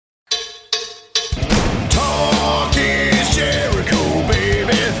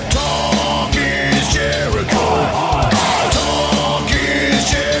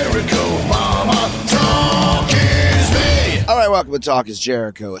Welcome to Talk is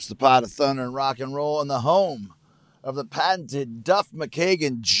Jericho. It's the pot of thunder and rock and roll and the home of the patented Duff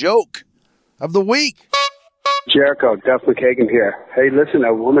McKagan joke of the week. Jericho, Duff McKagan here. Hey, listen,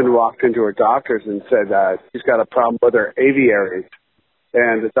 a woman walked into her doctor's and said she's got a problem with her aviaries.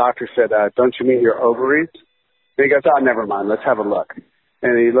 And the doctor said, don't you mean your ovaries? And he goes, oh, never mind, let's have a look.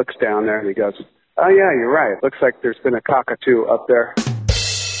 And he looks down there and he goes, oh, yeah, you're right. Looks like there's been a cockatoo up there.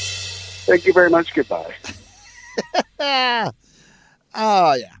 Thank you very much. Goodbye.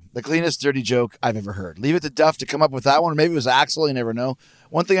 Oh, yeah. The cleanest dirty joke I've ever heard. Leave it to Duff to come up with that one. Or maybe it was Axl. You never know.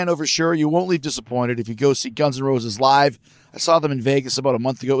 One thing I know for sure, you won't leave disappointed if you go see Guns N' Roses live. I saw them in Vegas about a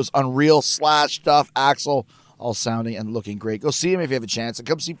month ago. It was unreal. Slash, Duff, Axl, all sounding and looking great. Go see him if you have a chance. And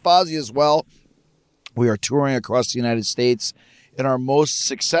come see Fozzy as well. We are touring across the United States in our most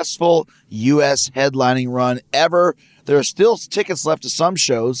successful U.S. headlining run ever. There are still tickets left to some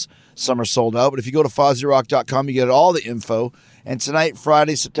shows. Some are sold out, but if you go to FozzyRock.com, you get all the info. And tonight,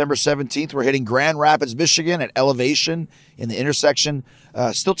 Friday, September 17th, we're hitting Grand Rapids, Michigan at Elevation in the intersection.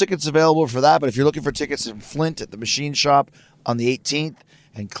 Still tickets available for that, but if you're looking for tickets in Flint at the Machine Shop on the 18th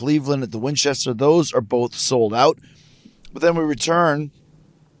and Cleveland at the Winchester, those are both sold out. But then we return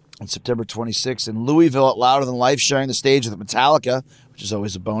on September 26th in Louisville at Louder Than Life, sharing the stage with Metallica, which is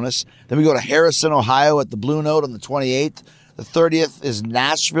always a bonus. Then we go to Harrison, Ohio at the Blue Note on the 28th. The 30th is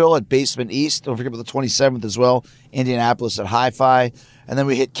Nashville at Basement East. Don't forget about the 27th as well. Indianapolis at Hi-Fi. And then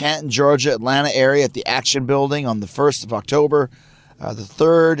we hit Canton, Georgia, Atlanta area at the Action Building on the 1st of October. The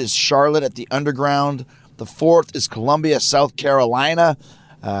 3rd is Charlotte at the Underground. The 4th is Columbia, South Carolina.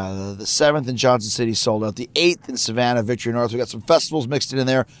 The 7th in Johnson City sold out. The 8th in Savannah, Victory North. We got some festivals mixed in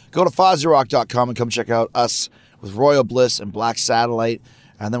there. Go to FozzyRock.com and come check out us with Royal Bliss and Black Satellite.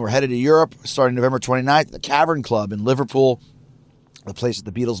 And then we're headed to Europe starting November 29th at the Cavern Club in Liverpool, the place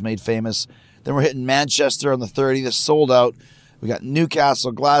that the Beatles made famous. Then we're hitting Manchester on the 30th, sold out. We got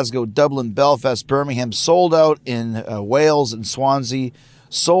Newcastle, Glasgow, Dublin, Belfast, Birmingham, sold out in Wales and Swansea,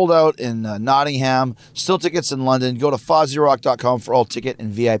 sold out in Nottingham. Still tickets in London. Go to FozzyRock.com for all ticket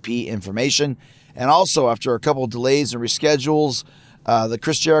and VIP information. And also, after a couple of delays and reschedules, the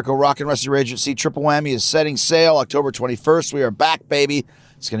Chris Jericho Rock and Wrestling Agency Triple Whammy is setting sail October 21st. We are back, baby.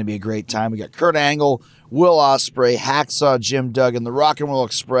 It's going to be a great time. We got Kurt Angle, Will Ospreay, Hacksaw Jim Duggan, the Rock and Roll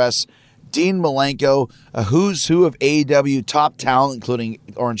Express, Dean Malenko, a who's who of AEW top talent, including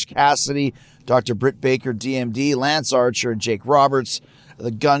Orange Cassidy, Dr. Britt Baker, DMD, Lance Archer, and Jake Roberts, the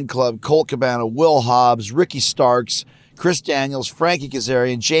Gun Club, Colt Cabana, Will Hobbs, Ricky Starks, Chris Daniels, Frankie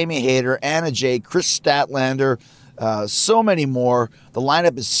Kazarian, Jamie Hayter, Anna Jay, Chris Statlander, so many more. The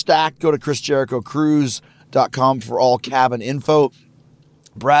lineup is stacked. Go to ChrisJerichoCruise.com for all cabin info.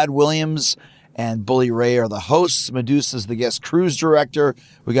 Brad Williams and Bully Ray are the hosts. Medusa's the guest cruise director.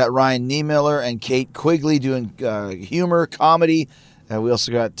 We got Ryan Niemiller and Kate Quigley doing humor, comedy. We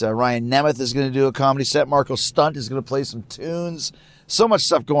also got Ryan Nemeth is going to do a comedy set. Marco Stunt is going to play some tunes. So much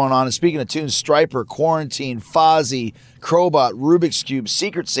stuff going on. And speaking of tunes, Striper, Quarantine, Fozzy, Crowbot, Rubik's Cube,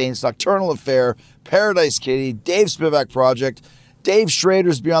 Secret Saints, Nocturnal Affair, Paradise Kitty, Dave Spivak Project, Dave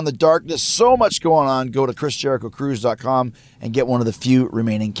Schrader's Beyond the Darkness. So much going on. Go to ChrisJerichoCruise.com and get one of the few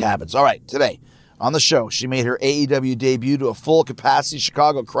remaining cabins. All right, today on the show, she made her AEW debut to a full capacity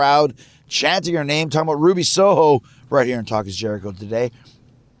Chicago crowd, chanting her name, talking about Ruby Soho right here in Talk is Jericho today.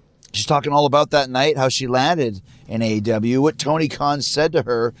 She's talking all about that night, how she landed in AEW, what Tony Khan said to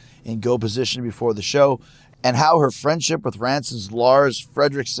her in Go Position before the show, and how her friendship with Rancid's Lars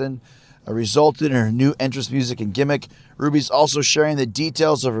Frederiksen resulted in her new entrance music and gimmick. Ruby's also sharing the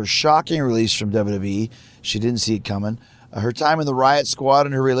details of her shocking release from WWE. She didn't see it coming. Her time in the Riott Squad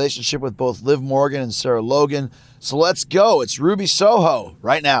and her relationship with both Liv Morgan and Sarah Logan. So let's go. It's Ruby Soho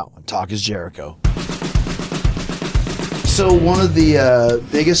right now on Talk is Jericho. So one of the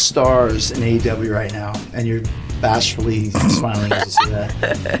biggest stars in AEW right now, and you're bashfully smiling as you say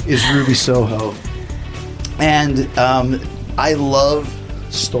that, is Ruby Soho. And I love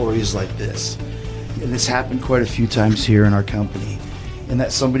stories like this. And this happened quite a few times here in our company. And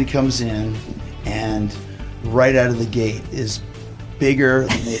that somebody comes in and right out of the gate is bigger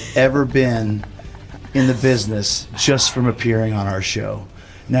than they've ever been in the business just from appearing on our show.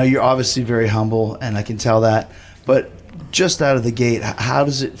 Now, you're obviously very humble, and I can tell that. But just out of the gate, how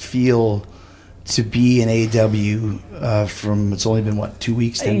does it feel to be in AEW from, it's only been, 2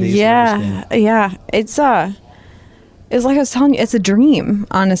 weeks, 10 days? Yeah. It's like I was telling you, it's a dream,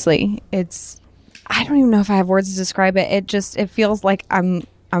 honestly. I don't even know if I have words to describe it. It feels like I'm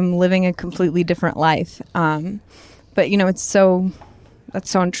living a completely different life. But, that's so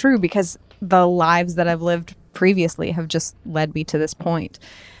untrue because the lives that I've lived previously have just led me to this point.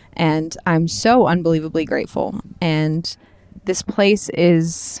 And I'm so unbelievably grateful. And this place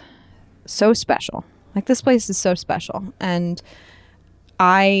is so special. Like, this place is so special. And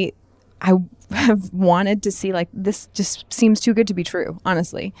I have wanted to see, like, this just seems too good to be true,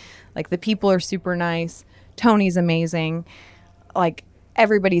 honestly. Like, the people are super nice. Tony's amazing. Like,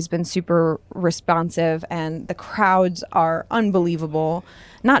 everybody's been super responsive, and the crowds are unbelievable.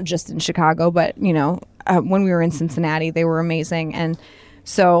 Not just in Chicago, but, you know, when we were in Cincinnati, they were amazing. And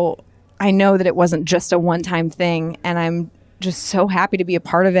so I know that it wasn't just a one-time thing, and I'm just so happy to be a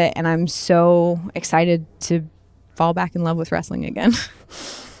part of it, and I'm so excited to fall back in love with wrestling again.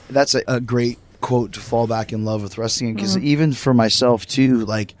 That's a great quote, to fall back in love with wrestling, because even for myself too,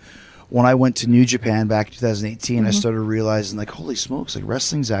 like when I went to New Japan back in 2018, I started realizing, like, holy smokes, like,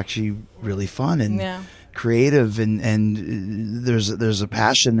 wrestling's actually really fun and creative, and there's a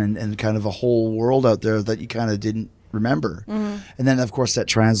passion and kind of a whole world out there that you kind of didn't remember. And then of course that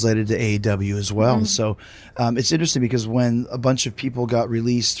translated to AEW as well. So it's interesting, because when a bunch of people got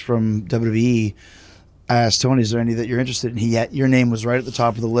released from WWE, I asked Tony, is there any that you're interested in? Your name was right at the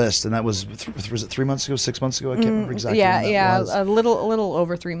top of the list, and that was it 3 months ago, 6 months ago? I can't remember exactly. Yeah, was. a little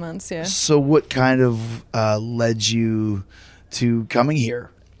over 3 months. Yeah. So what kind of led you to coming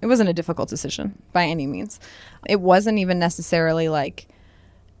here? It wasn't a difficult decision by any means. It wasn't even necessarily like,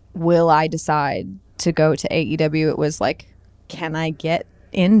 will I decide to go to AEW? It was like, can I get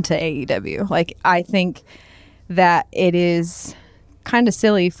into AEW? Like, I think that it is kind of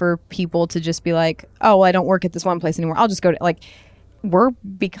silly for people to just be like, oh, well, I don't work at this one place anymore, I'll just go to, like, we're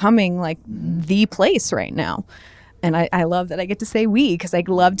becoming like the place right now. And I love that I get to say we, because I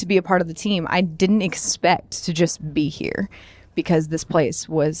love to be a part of the team. I didn't expect to just be here, because this place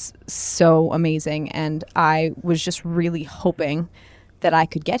was so amazing, and I was just really hoping that I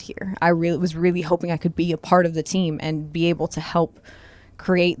could get here. I was really hoping I could be a part of the team and be able to help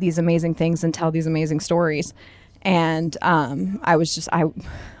create these amazing things and tell these amazing stories. And honestly,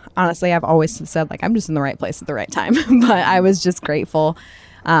 I've always said, like, I'm just in the right place at the right time. But I was just grateful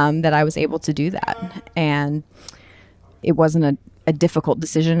that I was able to do that. And it wasn't a difficult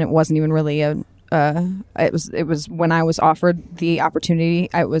decision. It wasn't even really it was when I was offered the opportunity,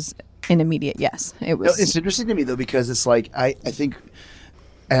 I was an immediate yes. It was. It's interesting to me, though, because it's like, I think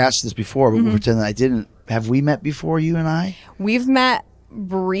I asked this before, but we'll pretend that I didn't. Have we met before, you and I? We've met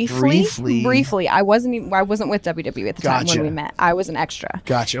briefly. I wasn't with WWE at the time when we met. I was an extra.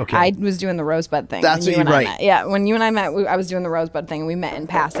 Gotcha. Okay. I was doing the Rosebud thing. That's what you're right. Yeah, when you and I met, I was doing the Rosebud thing, and we met in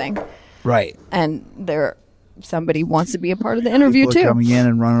passing. Right. And somebody wants to be a part of the interview People are too. coming in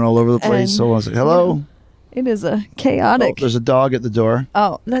and running all over the place. So I was like, hello. It is a chaotic. Oh, there's a dog at the door.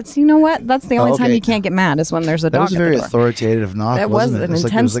 Oh, you know what? That's the only time you can't get mad, is when there's a dog at the door. That was a very authoritative knock, that wasn't it? An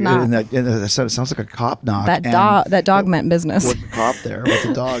intense knock. It sounds like a cop knock. That dog meant business. With the cop there with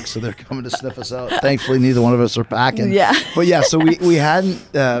the dog, so they're coming to sniff us out. Thankfully, neither one of us are packing. Yeah. But yeah, so we hadn't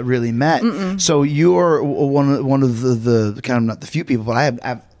really met. So you're one of the kind of, not the few people, but I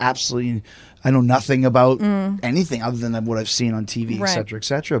have absolutely, I know nothing about anything other than what I've seen on TV, et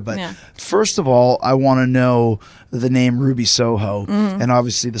cetera. But first of all, I want to know the name Ruby Soho, and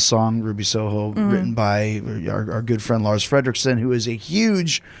obviously the song Ruby Soho, written by our good friend Lars Frederiksen, who is a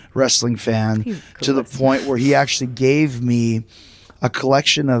huge wrestling fan, to the point where he actually gave me a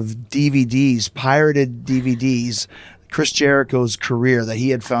collection of DVDs, pirated DVDs, Chris Jericho's career, that he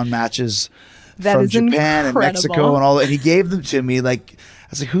had found matches from Japan and Mexico and all that. And he gave them to me. Like,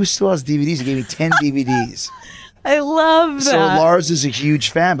 I was like, who still has DVDs? He gave me 10 DVDs. I love that. So Lars is a huge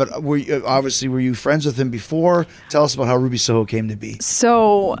fan, but were you friends with him before? Tell us about how Ruby Soho came to be.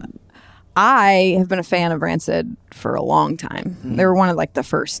 So I have been a fan of Rancid for a long time. They were one of, like, the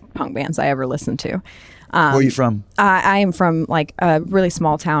first punk bands I ever listened to. Where are you from? I am from, like, a really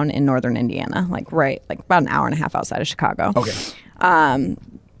small town in northern Indiana, like about an hour and a half outside of Chicago. Okay.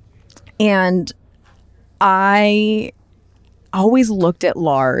 And I always looked at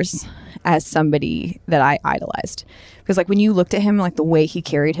Lars as somebody that I idolized, because, like, when you looked at him, like, the way he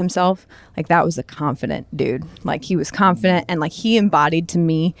carried himself, like, that was a confident dude. Like, he was confident, and, like, he embodied to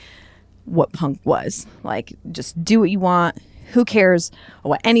me what punk was. Like, just do what you want. Who cares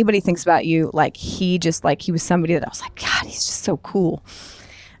what anybody thinks about you? Like, he was somebody that I was like, God, he's just so cool.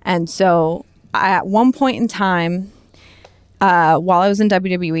 And so at one point in time, while I was in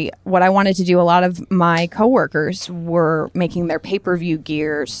WWE, what I wanted to do, a lot of my coworkers were making their pay-per-view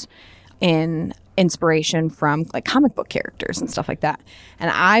gears in inspiration from, like, comic book characters and stuff like that. And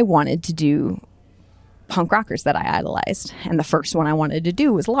I wanted to do punk rockers that I idolized. And the first one I wanted to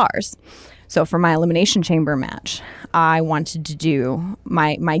do was Lars. So for my Elimination Chamber match, I wanted to do,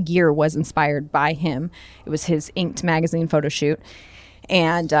 my gear was inspired by him. It was his Inked magazine photo shoot.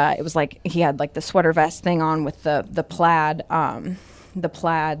 And it was like he had like the sweater vest thing on with the plaid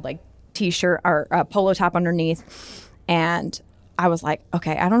like t-shirt or polo top underneath. And I was like,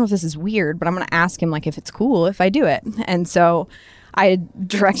 okay, I don't know if this is weird, but I'm going to ask him like if it's cool if I do it. And so I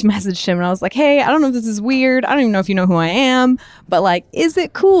direct messaged him and I was like, hey, I don't know if this is weird. I don't even know if you know who I am, but like, is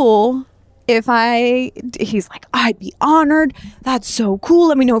it cool if he's like, I'd be honored. That's so cool.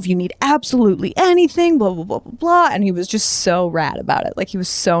 Let me know if you need absolutely anything, blah, blah, blah, blah, blah. And he was just so rad about it. Like, he was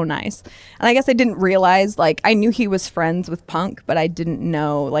so nice. And I guess I didn't realize, like, I knew he was friends with Punk, but I didn't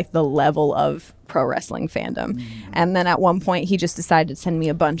know, like, the level of pro wrestling fandom. And then at one point, he just decided to send me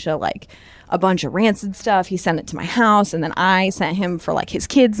a bunch of Rancid stuff. He sent it to my house, and then I sent him for like his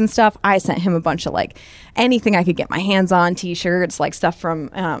kids and stuff. I sent him a bunch of like anything I could get my hands on, t-shirts, like stuff from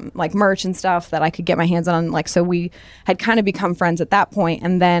like merch and stuff that I could get my hands on. Like, so we had kind of become friends at that point.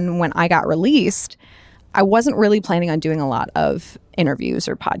 And then when I got released, I wasn't really planning on doing a lot of interviews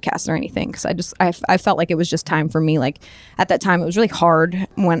or podcasts or anything, because I felt like it was just time for me. Like, at that time, it was really hard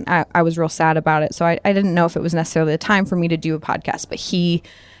when I was real sad about it. So I didn't know if it was necessarily the time for me to do a podcast, but he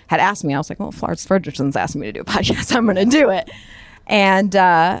had asked me. I was like, well, if Lars Frederiksen's asked me to do a podcast, I'm going to do it. And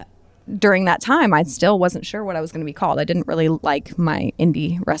during that time, I still wasn't sure what I was going to be called. I didn't really like my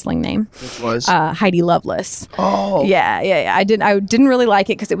indie wrestling name. Which was? Heidi Loveless. Oh. Yeah. I didn't really like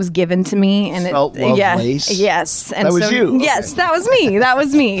it because it was given to me. And Lovelace? Yes. And that was you? Yes, Okay. that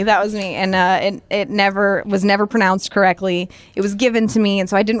was me. And it never was pronounced correctly. It was given to me, and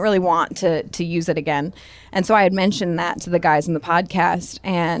so I didn't really want to use it again. And so I had mentioned that to the guys in the podcast,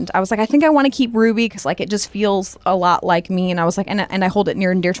 and I was like, I think I want to keep Ruby because like it just feels a lot like me. And I was like, and I hold it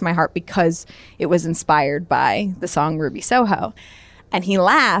near and dear to my heart because it was inspired by the song Ruby Soho. And he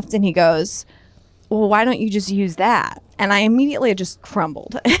laughed and he goes, well, why don't you just use that? And I immediately just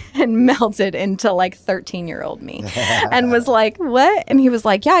crumbled and melted into like 13-year-old me and was like, what? And he was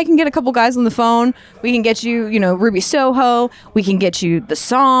like, yeah, I can get a couple guys on the phone. We can get you, Ruby Soho. We can get you the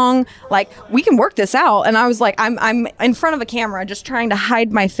song. Like, we can work this out. And I was like, I'm in front of a camera just trying to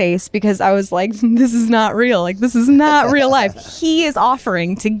hide my face because I was like, this is not real. Like, this is not real life. He is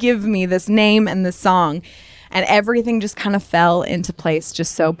offering to give me this name and this song. And everything just kind of fell into place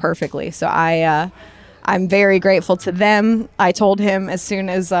just so perfectly. So I'm very grateful to them. I told him as soon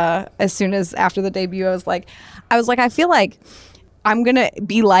as after the debut, I was like, I feel like I'm gonna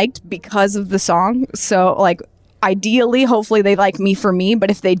be liked because of the song. So like, ideally, hopefully they like me for me, but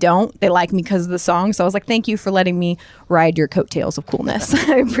if they don't, they like me because of the song. So I was like, thank you for letting me ride your coattails of coolness.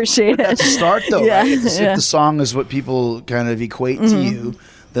 I appreciate it. That's a start, though, yeah, right? If yeah. the song is what people kind of equate to you,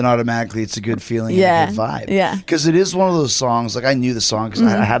 then automatically it's a good feeling and a good vibe. Yeah. Because it is one of those songs, like I knew the song because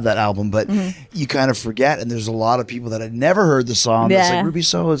I have that album, but you kind of forget, and there's a lot of people that had never heard the song. That's like, Ruby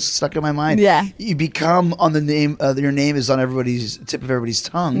Soho is stuck in my mind. Yeah. You become on the name, your name is on everybody's tip of everybody's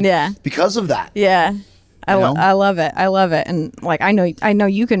tongue. Yeah. Because of that. Yeah. I love it. I love it. And like, I know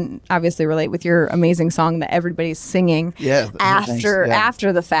you can obviously relate with your amazing song that everybody's singing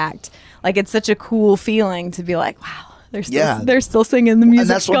after the fact. Like, it's such a cool feeling to be like, wow, they're still singing the music.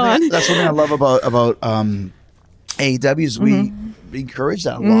 That's one thing I love about AEW is we encourage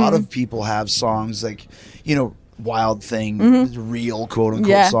that. A lot of people have songs like, Wild Thing, real quote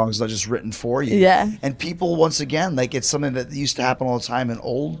unquote songs, not just written for you. Yeah. And people, once again, like, it's something that used to happen all the time in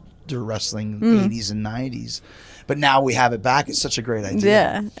older wrestling, 80s and 90s. But now we have it back. It's such a great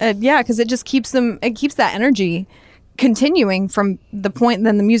idea. Yeah, because it just keeps that energy continuing from the point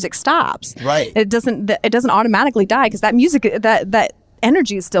then the music stops. Right. It doesn't automatically die because that music, that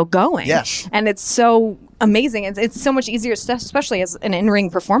energy is still going. Yes. And it's so amazing. It's so much easier, especially as an in-ring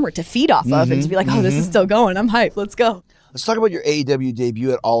performer, to feed off of and to be like, oh, this is still going. I'm hyped. Let's go. Let's talk about your AEW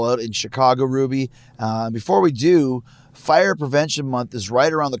debut at All Out in Chicago, Ruby. Before we do, Fire Prevention Month is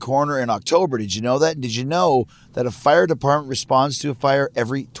right around the corner in October. Did you know that? And did you know that a fire department responds to a fire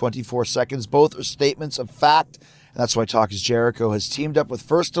every 24 seconds? Both are statements of fact. And that's why Talk is Jericho has teamed up with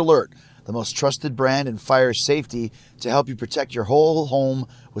First Alert, the most trusted brand in fire safety, to help you protect your whole home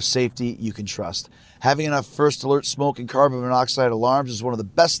with safety you can trust. Having enough First Alert smoke and carbon monoxide alarms is one of the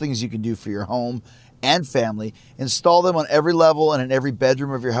best things you can do for your home and family. Install them on every level and in every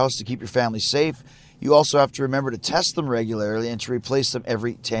bedroom of your house to keep your family safe. You also have to remember to test them regularly and to replace them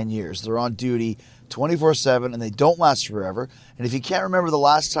every 10 years. They're on duty 24/7 and they don't last forever. And if you can't remember the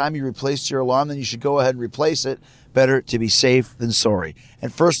last time you replaced your alarm, then you should go ahead and replace it. Better to be safe than sorry.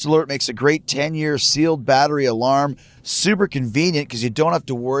 And First Alert makes a great 10-year sealed battery alarm. Super convenient because you don't have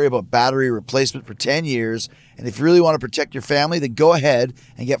to worry about battery replacement for 10 years. And if you really want to protect your family, then go ahead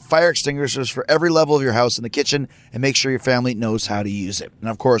and get fire extinguishers for every level of your house in the kitchen and make sure your family knows how to use it. And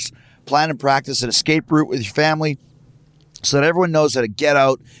of course, plan and practice an escape route with your family. so that everyone knows how to get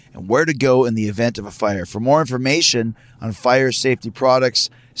out and where to go in the event of a fire. For more information on fire safety products,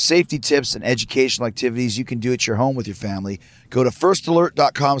 safety tips, and educational activities you can do at your home with your family, go to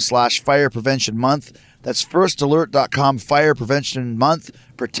firstalert.com/fire prevention month. That's firstalert.com fire prevention month.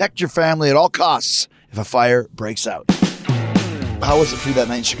 Protect your family at all costs if a fire breaks out. How was it for you that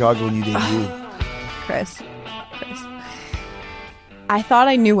night in Chicago when you debuted? Chris. I thought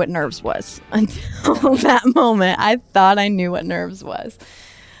I knew what nerves was until that moment. I thought I knew what nerves was.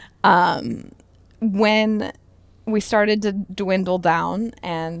 When we started to dwindle down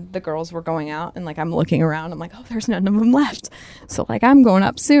and the girls were going out and like I'm looking around, I'm like, oh, there's none of them left. So like I'm going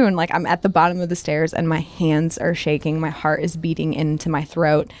up soon. Like I'm at the bottom of the stairs and my hands are shaking. My heart is beating into my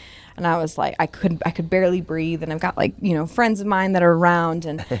throat. And I was like, I could barely breathe. And I've got like, you know, friends of mine that are around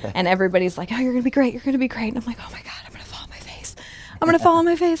and everybody's like, oh, you're going to be great. You're going to be great. And I'm like, oh my God, I'm going to fall on my face. I'm going to fall on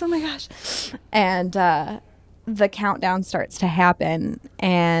my face. Oh my gosh. And the countdown starts to happen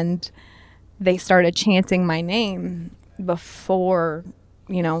and they started chanting my name before,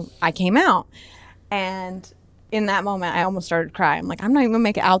 you know, I came out. And in that moment, I almost started crying. I'm like, I'm not even going to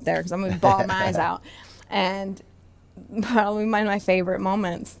make it out there because I'm going to bawl my eyes out. And probably one of my favorite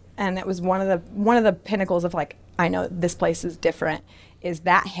moments, and it was one of the pinnacles of like, I know this place is different, is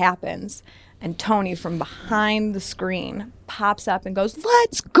that happens. And Tony from behind the screen pops up and goes,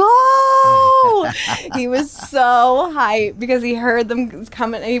 let's go! He was so hyped because he heard them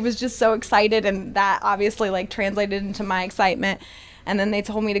coming and he was just so excited, and that obviously like translated into my excitement. And then they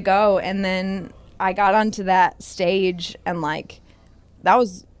told me to go, and then I got onto that stage and like that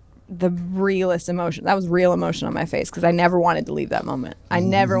was the realest emotion. That was real emotion on my face because I never wanted to leave that moment. I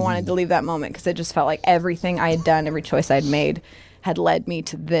never wanted to leave that moment because it just felt like everything I had done, every choice I'd made had led me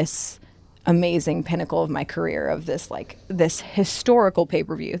to this amazing pinnacle of my career, of this like this historical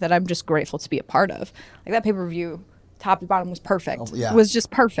pay-per-view that I'm just grateful to be a part of. Like that pay-per-view top to bottom was perfect. Oh, yeah. It was just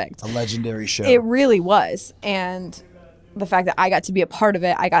perfect. A legendary show. It really was. And the fact that I got to be a part of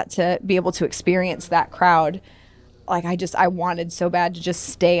it, I got to be able to experience that crowd. Like I wanted so bad to just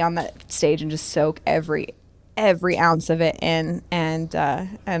stay on that stage and just soak every ounce of it in. And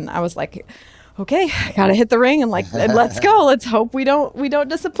I was like, okay, I gotta hit the ring and like let's go. Let's hope we don't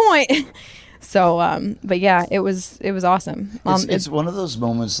disappoint. So, but yeah, it was awesome. It's one of those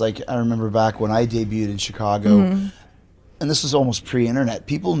moments. Like I remember back when I debuted in Chicago, and this was almost pre-internet.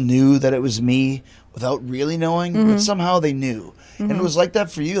 People knew that it was me without really knowing, but somehow they knew. And it was like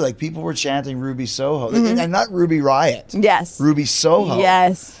that for you. Like people were chanting Ruby Soho, and not Ruby Riott. Yes, Ruby Soho.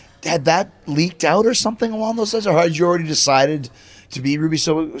 Yes. Had that leaked out or something along those lines, or had you already decided to be Ruby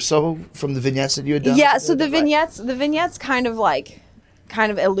Soho from the vignettes that you had done? Yeah, so the vignettes kind of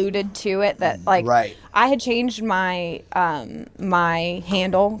alluded to it that like right. I had changed my my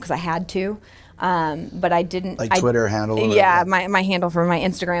handle because I had to, but I didn't like Twitter handle. Or yeah, my handle for my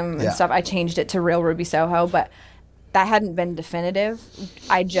Instagram and stuff. I changed it to Real Ruby Soho, but that hadn't been definitive.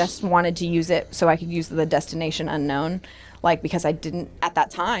 I just wanted to use it so I could use the destination unknown. Like, because I didn't, at that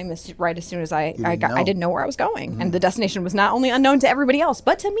time, as soon as I didn't know where I was going. And the destination was not only unknown to everybody else,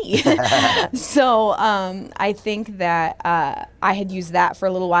 but to me. So I think that I had used that for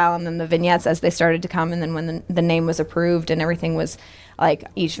a little while, and then the vignettes as they started to come, and then when the name was approved and everything was, like,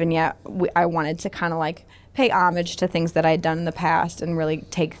 each vignette, I wanted to kind of, like, pay homage to things that I had done in the past and really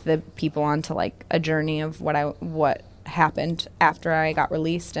take the people onto, like, a journey of what happened after I got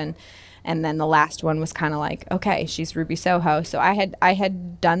released. And then the last one was kind of like, okay, she's Ruby Soho. So I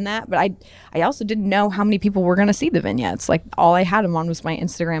had done that, but I also didn't know how many people were going to see the vignettes. Like all I had them on was my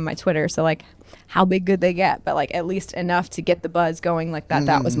Instagram, my Twitter. So like how big could they get? But like at least enough to get the buzz going like that.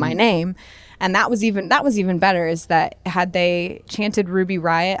 That was my name. And that was even better is that had they chanted Ruby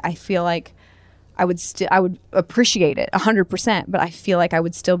Riott, I feel like I would appreciate it 100%. But I feel like I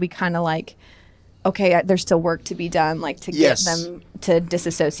would still be kind of like, okay, there's still work to be done, like to get them to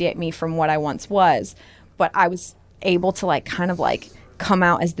disassociate me from what I once was. But I was able to like kind of like come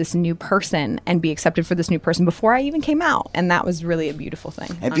out as this new person and be accepted for this new person before I even came out. And that was really a beautiful thing.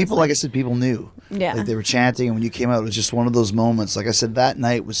 And honestly, people, like I said, people knew. Yeah. Like they were chanting, and when you came out, it was just one of those moments. Like I said, that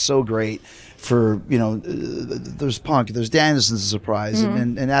night was so great for, you know, there's Punk, there's Danielson's a surprise,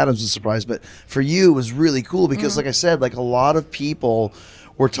 and Adams a surprise. But for you, it was really cool because, like I said, like a lot of people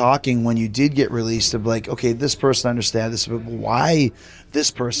were talking when you did get released of like, okay, this person, I understand this, but why this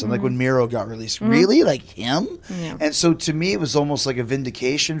person? Like when Miro got released, really? Like him? Yeah. And so to me, it was almost like a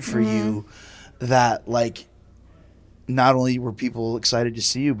vindication for you that like not only were people excited to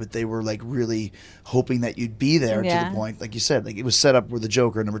see you, but they were like really hoping that you'd be there to the point, like you said, like it was set up with the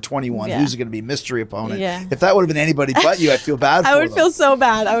Joker, number 21, who's going to be mystery opponent. Yeah. If that would have been anybody but you, I'd feel bad for I would them. feel so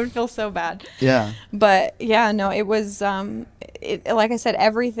bad. I would feel so bad. Yeah. But yeah, no, it was, like I said,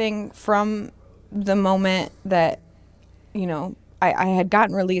 everything from the moment that, you know, I had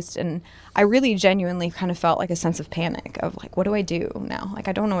gotten released, and I really genuinely kind of felt like a sense of panic of like, what do I do now? Like,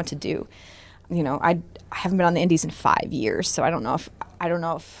 I don't know what to do. You know, I haven't been on the indies in 5 years, so I don't know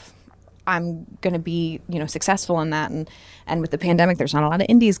if I'm going to be, you know, successful in that. And with the pandemic, there's not a lot of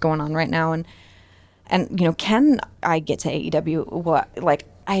indies going on right now. And you know, can I get to AEW? Well, like,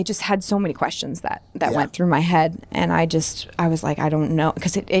 I just had so many questions that went through my head, and I was like, I don't know,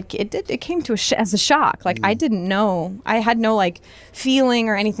 because it came to as a shock. Like, I didn't know, I had no like feeling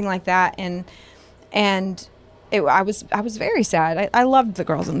or anything like that, and I was very sad. I loved the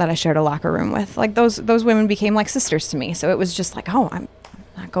girls that I shared a locker room with. Like, those women became like sisters to me. So it was just like, oh, I'm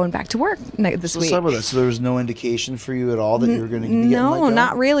not going back to work this week. So there was no indication for you at all that you were going to be getting let go? No,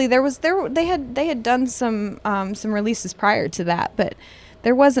 not really. They had done some releases prior to that, but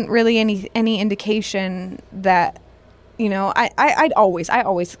there wasn't really any indication that, you know, I always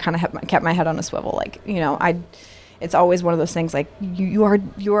kind of kept my head on a swivel. Like, you know, it's always one of those things, like you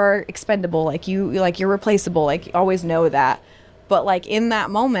are expendable, like you're replaceable, like you always know that. But like in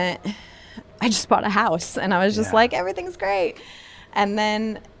that moment, I just bought a house, and I was just like, everything's great. And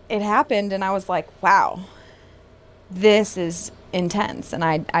then it happened, and I was like, wow, this is intense. And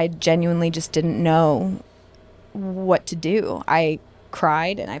I genuinely just didn't know what to do. I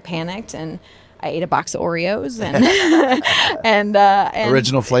cried and I panicked, and I ate a box of Oreos and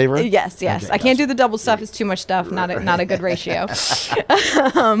original flavor. Yes. Okay, I can't do the double stuff. It's too much stuff. Not a good ratio.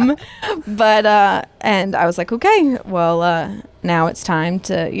 But and I was like, okay, well, now it's time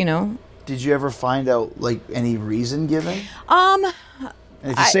to, you know. Did you ever find out like any reason given? And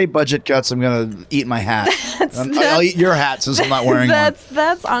if you say budget cuts, I'm gonna eat my hat. I'll eat your hat since I'm not wearing one.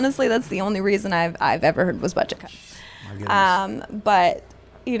 That's honestly the only reason I've ever heard was budget cuts. But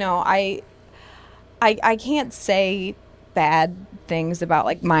you know, I can't say bad things about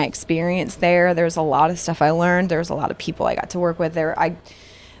like my experience there. There's a lot of stuff I learned. There's a lot of people I got to work with there.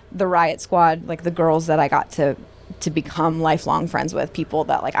 The Riott Squad, like the girls that I got to become lifelong friends with, people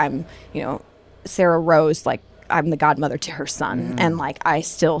that like I'm, you know, Sarah Rose, like I'm the godmother to her son, and like I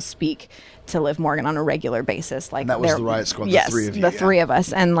still speak to Liv Morgan on a regular basis. Like, and that was the Riott Squad, yes, the three of you. The three of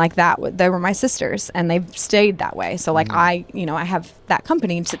us, and like they were my sisters, and they've stayed that way. So like I have that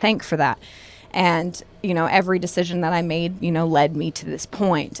company to thank for that. And, you know, every decision that I made, you know, led me to this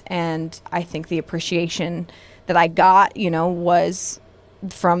point. And I think the appreciation that I got, you know, was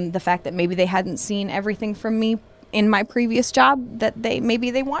from the fact that maybe they hadn't seen everything from me in my previous job that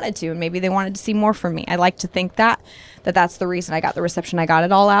maybe they wanted to, and maybe they wanted to see more from me. I like to think that's the reason I got the reception I got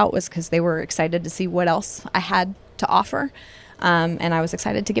it all out, was because they were excited to see what else I had to offer. And I was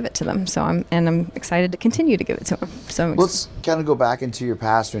excited to give it to them. So I'm excited to continue to give it to them. So let's kind of go back into your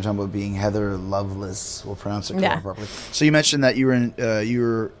past. You're talking about being Heather Loveless. We'll pronounce it properly. So you mentioned that you were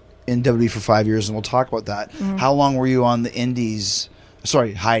in WWE for 5 years, and we'll talk about that. Mm-hmm. How long were you on the Indies?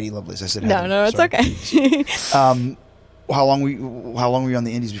 Sorry, Heidi Lovelace. I said Heather. No, it's okay. How long were you on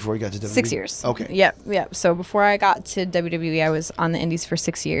the Indies before you got to WWE? 6 years. Okay. Yep. So before I got to WWE, I was on the Indies for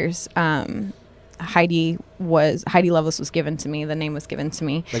 6 years. Heidi Lovelace was given to me. The name was given to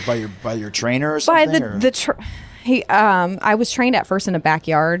me. Like by your trainer or something? I was trained at first in a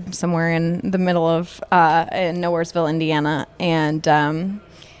backyard somewhere in the middle of in Nowheresville, Indiana, and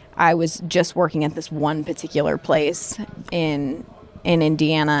I was just working at this one particular place in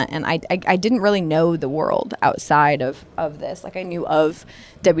Indiana, and I didn't really know the world outside of this. Like, I knew of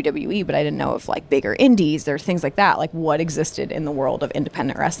WWE, but I didn't know of like bigger indies or things like that, like what existed in the world of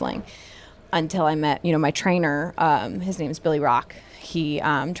independent wrestling, until I met, you know, my trainer. His name is Billy Rock. He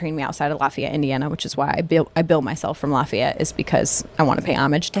trained me outside of Lafayette, Indiana, which is why I bill myself from Lafayette, is because I want to pay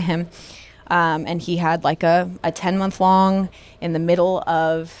homage to him. And he had like a 10-month long in the middle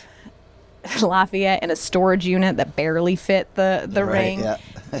of Lafayette in a storage unit that barely fit the ring,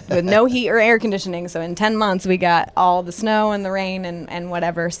 with no heat or air conditioning. So in 10 months we got all the snow and the rain and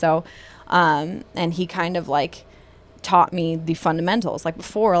whatever. So and he kind of like taught me the fundamentals. Like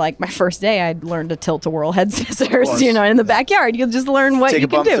before, like my first day, I'd learned to tilt-a-whirl head scissors, you know, in the backyard. You'll just learn what you can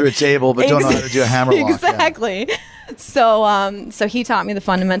do. Take a bump through a table, but don't know how to do a hammer lock. Exactly. Yeah. So he taught me the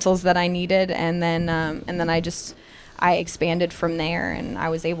fundamentals that I needed, and then I expanded from there, and I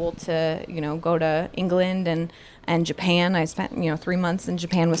was able to, go to England and Japan. I spent, 3 months in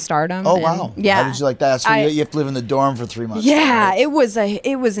Japan with Stardom. Oh, wow. Yeah. How did you like that? So you have to live in the dorm for 3 months. Yeah, right? it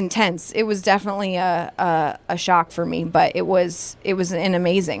was intense. It was definitely a shock for me, but it was an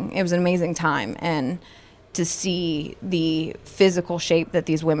amazing time. And to see the physical shape that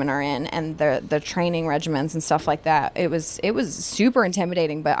these women are in and the training regimens and stuff like that, it was super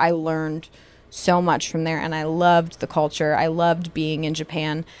intimidating, but I learned so much from there, and I loved the culture. I loved being in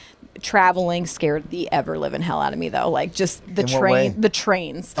Japan. Traveling scared the ever living hell out of me, though. Like, just the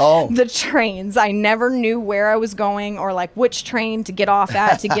trains. Oh, the trains. I never knew where I was going or like which train to get off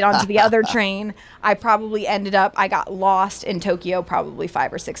at to get onto the other train. I got lost in Tokyo probably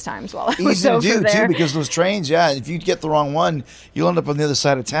 5 or 6 times while I was over there. Easy to do too, because those trains, if you get the wrong one, you'll end up on the other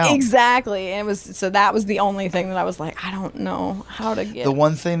side of town. Exactly. And that was the only thing that I was like, I don't know how to get. The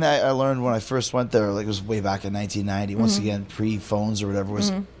one thing that I learned when I first went there, like it was way back in 1990, once again pre-phones or whatever,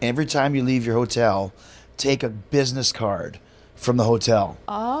 was every time you leave your hotel, take a business card from the hotel.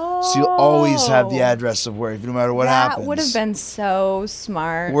 Oh. So you'll always have the address of where, no matter what happens. That would have been so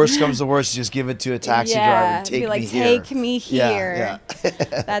smart. Worst comes to worst, just give it to a taxi driver. Take me here. Yeah.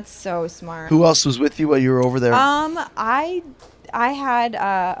 That's so smart. Who else was with you while you were over there? I had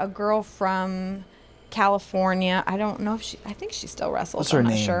a girl from California. I don't know if I think she still wrestles. What's her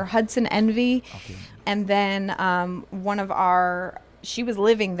name? I'm not sure. Hudson Envy. Okay. And then she was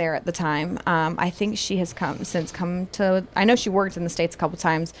living there at the time. I think she has come to, I know she worked in the States a couple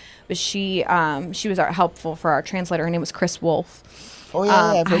times, but she was helpful for our translator. Her name was Chris Wolf. Oh, yeah,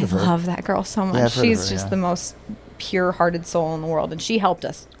 I've heard of her. I love that girl so much. Yeah, I've heard of She's her, just the most pure-hearted soul in the world, and she helped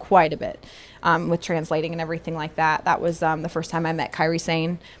us quite a bit with translating and everything like that. That was the first time I met Kairi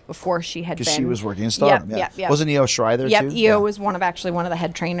Sane before she had been. Because she was working in Stardom. Yep. Wasn't Io Shirai there too? Yep, Io was one of the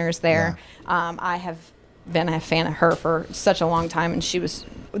head trainers there. Yeah. I have been a fan of her for such a long time, and she was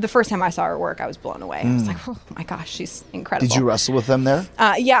the first time I saw her work, I was blown away. I was like, oh my gosh, she's incredible. Did you wrestle with them there?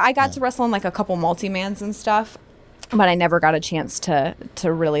 Yeah, I got to wrestle in like a couple multi-mans and stuff, but I never got a chance to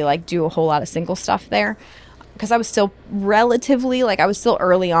really like do a whole lot of single stuff there, because I was still relatively, I was still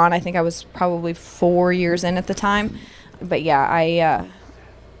early on. I think I was probably 4 years in at the time. But yeah,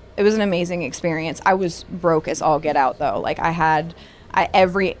 it was an amazing experience. I was broke as all get out though. Like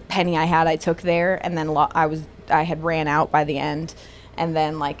every penny I had, I took there, and then I had ran out by the end. And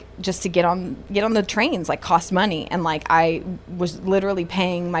then just to get on the trains cost money, and I was literally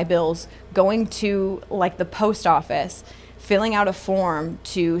paying my bills, going to the post office, filling out a form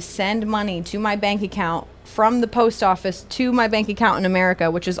to send money to my bank account from the post office to my bank account in America,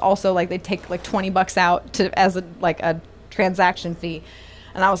 which is also they take $20 out as a transaction fee.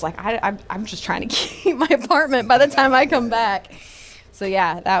 And I was like, I'm just trying to keep my apartment by the time I come back. So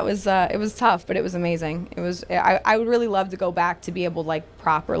yeah, that was it was tough, but it was amazing. It was I would really love to go back to be able to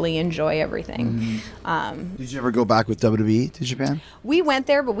properly enjoy everything. Mm-hmm. Did you ever go back with WWE to Japan? We went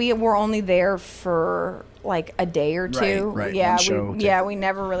there, but we were only there for a day or two. Right. Yeah, we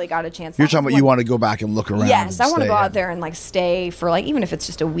never really got a chance. You're talking about you want to go back and look around. Yes, I want to go out there and stay for even if it's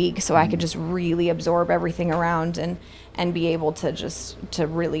just a week, so I could just really absorb everything around and be able to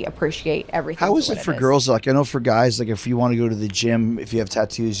really appreciate everything. How is it for girls? I know for guys, if you want to go to the gym, if you have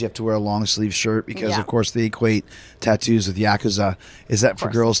tattoos, you have to wear a long sleeve shirt because, of course, they equate tattoos with Yakuza. Is that for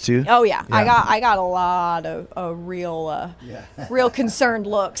girls too? Oh yeah. I got a lot of real concerned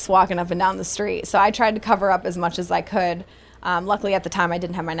looks walking up and down the street. So I tried to cover up as much as I could. Luckily at the time I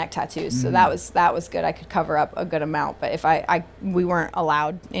didn't have my neck tattoos, so that was good. I could cover up a good amount, but if we weren't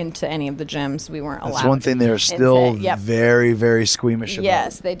allowed into any of the gyms. We weren't allowed. That's one thing they're still very, very squeamish about.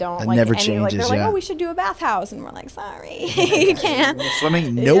 Yes, they don't. It never changes. They're like, oh, we should do a bathhouse, and we're like, sorry, you can't.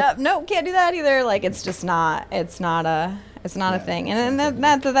 Swimming, nope. Yep, nope, can't do that either. It's just not. It's not a thing, and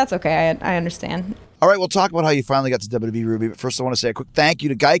that's okay. I understand. All right, we'll talk about how you finally got to WWE, Ruby. But first, I want to say a quick thank you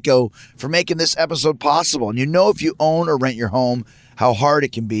to Geico for making this episode possible. And if you own or rent your home, how hard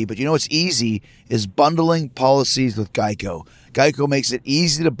it can be. But what's easy is bundling policies with Geico. Geico makes it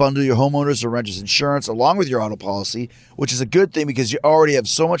easy to bundle your homeowners or renters insurance along with your auto policy, which is a good thing because you already have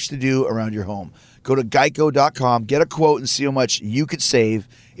so much to do around your home. Go to geico.com, get a quote, and see how much you could save.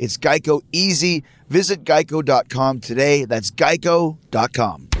 It's Geico easy. Visit geico.com today. That's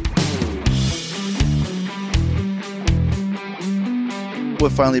geico.com.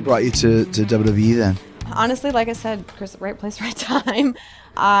 What finally brought you to WWE then? Honestly, like I said, Chris, right place, right time.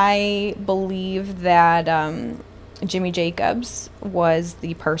 I believe that Jimmy Jacobs was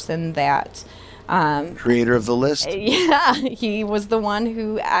the person that... creator of the list? Yeah, he was the one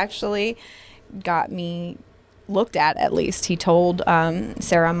who actually got me looked at least. He told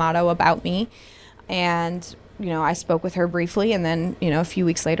Sarah Amato about me, and I spoke with her briefly, and then, a few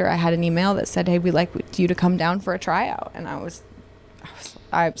weeks later I had an email that said, hey, we'd like you to come down for a tryout. And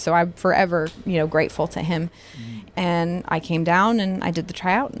I'm forever, grateful to him. And I came down and I did the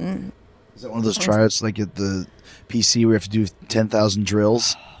tryout. And is that one of those tryouts like at the PC where you have to do 10,000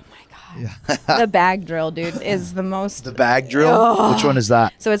 drills? Oh my God. Yeah. The bag drill, dude, is the most. The bag drill? Oh. Which one is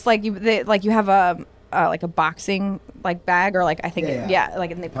that? So it's like you have a boxing bag, or I think and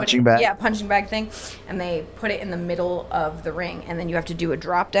they put punching bag. Yeah, punching bag thing, and they put it in the middle of the ring, and then you have to do a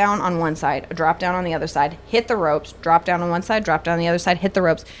drop down on one side, a drop down on the other side, hit the ropes, drop down on one side, drop down on the other side, hit the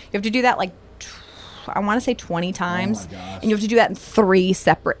ropes. You have to do that I want to say 20 times, and you have to do that in 3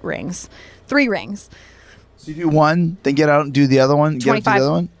 separate rings, 3 rings. So you do one, then get out and do the other one. 25 get the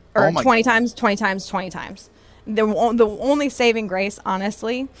other one, or 20 times, 20 times, 20 times. The only saving grace,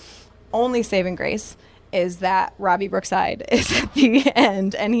 honestly. Only saving grace is that Robbie Brookside is at the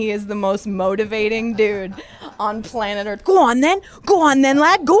end, and he is the most motivating dude on planet Earth. Go on then,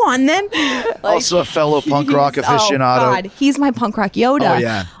 lad, go on then. Also a fellow punk rock aficionado. Oh God, he's my punk rock Yoda. Oh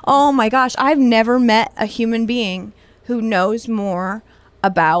yeah. Oh my gosh, I've never met a human being who knows more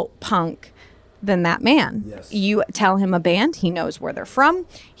about punk than that man. Yes. You tell him a band, he knows where they're from,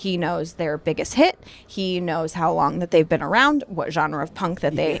 he knows their biggest hit, he knows how long that they've been around, what genre of punk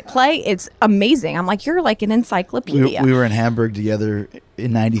that they play. It's amazing. I'm like, you're like an encyclopedia. We were in Hamburg together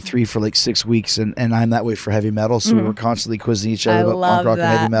in '93 for 6 weeks, and I'm that way for heavy metal, so we were constantly quizzing each other about punk rock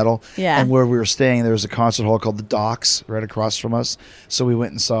and heavy metal. Yeah. And where we were staying, there was a concert hall called the Docks right across from us, so we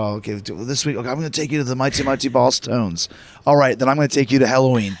went and saw, this week, I'm going to take you to the Mighty Mighty Ball Stones. All right, then I'm going to take you to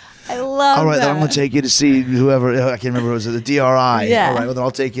Halloween. I love All right, that. then I'm going to take you to see whoever, I can't remember, was it the DRI? Yeah. All right, well, then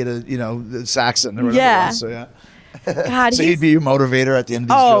I'll take you to, Saxon or whatever Yeah. it was, so yeah. God, so he'd be your motivator at the end of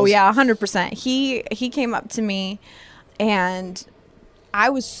these drills? Oh, yeah, 100%. He came up to me, and I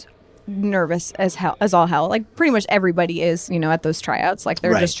was nervous as all hell. Like, pretty much everybody is, at those tryouts. Like,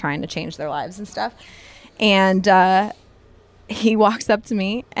 they're just trying to change their lives and stuff. And he walks up to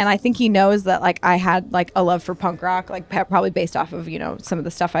me, and I think he knows that I had a love for punk rock, probably based off of some of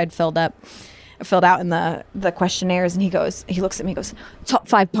the stuff I'd filled out in the questionnaires. And he looks at me, goes, top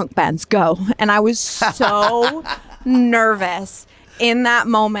 5 punk bands, go. And I was so nervous in that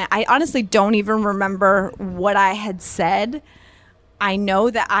moment. I honestly don't even remember what I had said. I know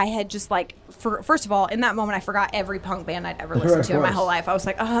that I had just first of all, in that moment, I forgot every punk band I'd ever listened to in my whole life. I was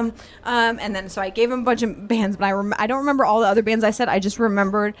like, and then so I gave him a bunch of bands, but I don't remember all the other bands I said. I just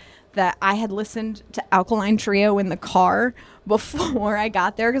remembered that I had listened to Alkaline Trio in the car before I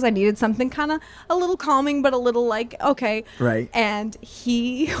got there because I needed something kind of a little calming, but a little okay. Right. And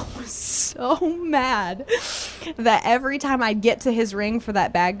he was so mad that every time I'd get to his ring for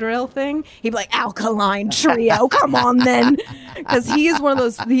that bag drill thing, he'd be like, Alkaline Trio, come on then. Because he's one of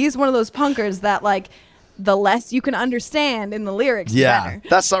those punkers that the less you can understand in the lyrics, the better.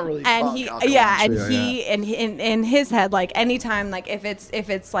 That's not really and punk, in his head, anytime if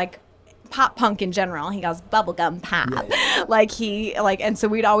it's pop punk in general, he goes bubblegum pop. Yeah. And so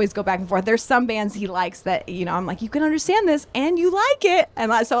we'd always go back and forth. There's some bands he likes that, I'm like, you can understand this and you like it.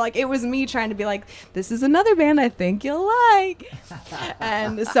 And so it was me trying to be like, this is another band I think you'll like.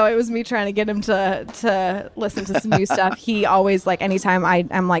 And so it was me trying to get him to listen to some new stuff. He always, anytime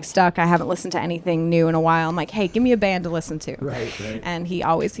I'm stuck, I haven't listened to anything new in a while, I'm like, hey, give me a band to listen to. Right. And he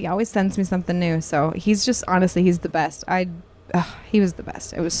always sends me something new. So he's just, honestly, he's the best. He was the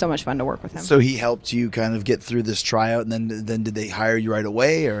best. It was so much fun to work with him. So he helped you kind of get through this tryout, and then did they hire you right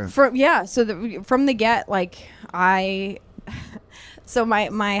away, or? From the get, so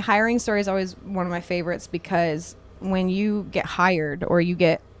my hiring story is always one of my favorites, because when you get hired or you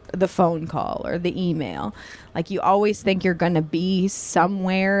get the phone call or the email, you always think you're going to be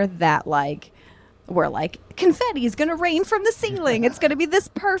somewhere that where confetti is going to rain from the ceiling. It's going to be this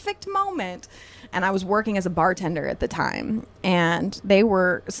perfect moment. And I was working as a bartender at the time, and they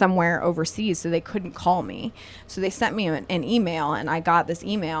were somewhere overseas, so they couldn't call me. So they sent me an email, and I got this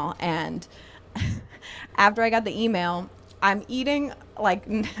email. And after I got the email, I'm eating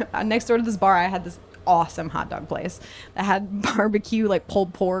next door to this bar. I had this awesome hot dog place that had barbecue,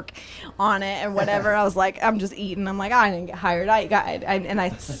 pulled pork on it and whatever. I was like, I'm just eating. I'm like, I didn't get hired.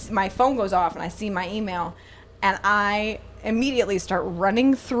 My phone goes off, and I see my email, and I immediately start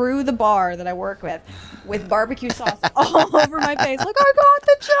running through the bar that I work with barbecue sauce all over my face, I got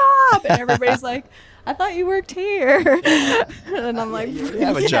the job. And everybody's like, I thought you worked here. And I'm like, you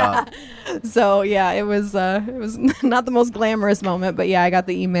have a job. So yeah, it was not the most glamorous moment, but yeah, I got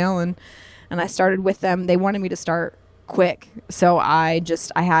the email and I started with them. They wanted me to start quick, so I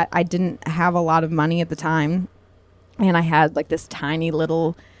didn't have a lot of money at the time, and I had this tiny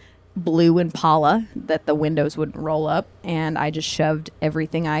little blue Impala that the windows wouldn't roll up, and I just shoved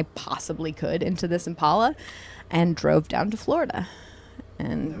everything I possibly could into this Impala and drove down to Florida.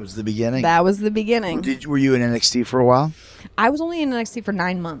 And that was the beginning. That was the beginning. Were you in NXT for a while? I was only in NXT for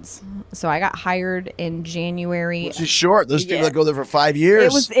 9 months, so I got hired in January. Which is short. Those people that go there for 5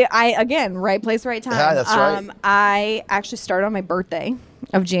 years. Again, right place, right time. Yeah, that's right. I actually started on my birthday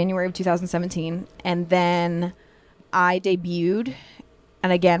of January of 2017, and then I debuted.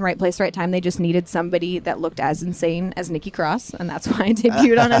 And again, right place, right time. They just needed somebody that looked as insane as Nikki Cross, and that's why I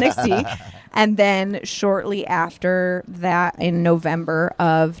debuted on NXT. And then shortly after that, in November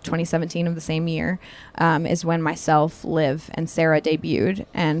of 2017 of the same year, is when myself, Liv, and Sarah debuted.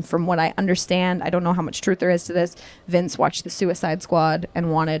 And from what I understand, I don't know how much truth there is to this, Vince watched the Suicide Squad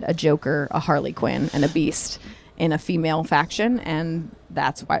and wanted a Joker, a Harley Quinn, and a Beast in a female faction, and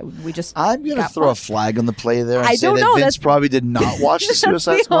that's why we just. I'm going to throw a flag on the play there and I say don't that know. Vince probably did not watch the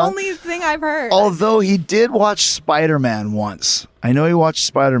Suicide That's the Squad. only thing I've heard. Although he did watch Spider-Man once. I know he watched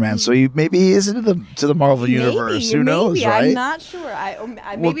Spider-Man, so maybe he is into the Marvel universe. Who knows, right? I'm not sure.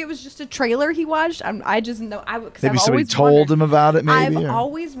 Maybe it was just a trailer he watched. I just know. Maybe somebody told him about it. Maybe I've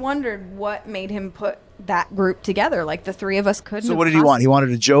always wondered what made him put that group together. Like the three of us couldn't. So what did he want? He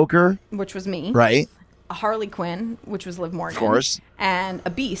wanted a Joker, which was me, right? A Harley Quinn, which was Liv Morgan, of course, and a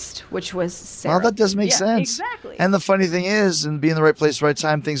Beast, which was Sarah. Well, that does make sense. Exactly. And the funny thing is, in being the right place, right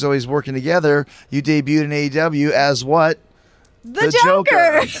time, things always working together. You debuted in AEW as what? The Joker.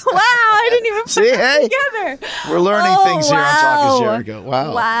 Wow, I didn't even put that together. We're learning things here on Talk is Jericho.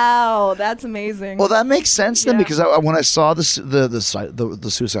 Wow. Wow, that's amazing. Well, that makes sense then, because when I saw the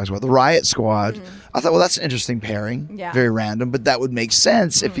Suicide Squad, the Riott Squad, I thought, well, that's an interesting pairing. Yeah. Very random, but that would make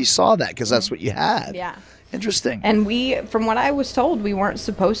sense if he saw that, because that's what you had. Yeah. Interesting. And from what I was told, we weren't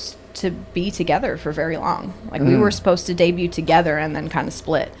supposed to be together for very long. Like, we were supposed to debut together and then kind of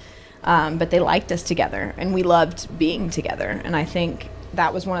split. But they liked us together, and we loved being together. And I think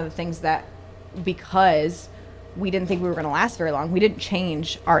that was one of the things that, because we didn't think we were going to last very long, we didn't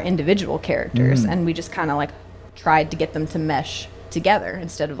change our individual characters, and we just kind of like tried to get them to mesh together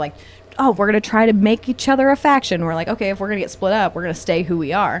instead of like, oh, we're going to try to make each other a faction. We're like, okay, if we're going to get split up, we're going to stay who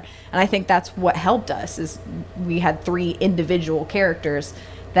we are. And I think that's what helped us, is we had three individual characters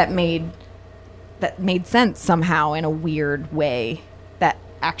that made sense somehow in a weird way that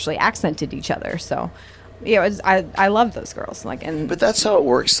actually accented each other. So yeah, I love those girls. But that's how it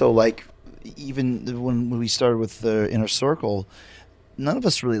works. So like, even when we started with the Inner Circle, none of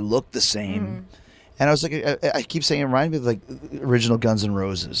us really looked the same. And I was like, I keep saying, it reminded me of like original Guns N'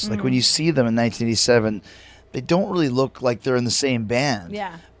 Roses. Like when you see them in 1987, they don't really look like they're in the same band.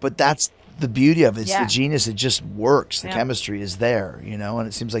 Yeah. But that's the beauty of it. It's the genius. It just works. The chemistry is there, and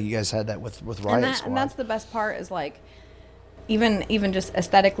it seems like you guys had that with Riott Squad. And that's the best part, is like, even just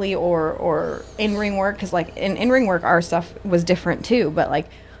aesthetically or in-ring work, because like in-ring work, our stuff was different too. But like,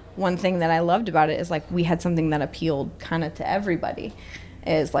 one thing that I loved about it is like, we had something that appealed kind of to everybody.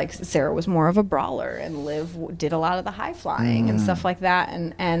 Is like, Sarah was more of a brawler, and Liv did a lot of the high flying and stuff like that,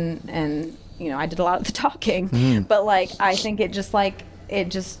 and I did a lot of the talking. But like, I think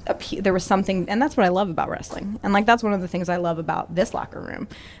there was something, and that's what I love about wrestling. And like, that's one of the things I love about this locker room,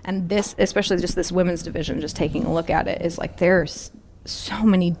 and this, especially just this women's division, just taking a look at it, is like, there's so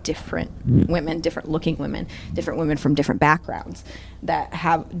many different women, different looking women, different women from different backgrounds that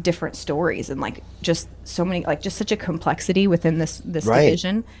have different stories, and like, just so many, like, just such a complexity within this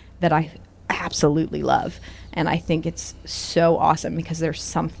division that I absolutely love. And I think it's so awesome, because there's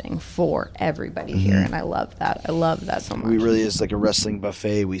something for everybody here, and I love that. I love that so much. It really is like a wrestling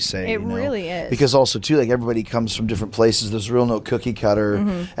buffet, we say. It really is. Because also, too, like, everybody comes from different places. There's real no cookie cutter.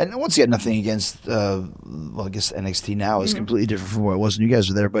 And once again, nothing against, I guess NXT now is completely different from what it was when you guys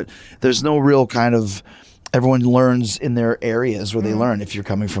were there. But there's no real kind of, everyone learns in their areas where they learn. If you're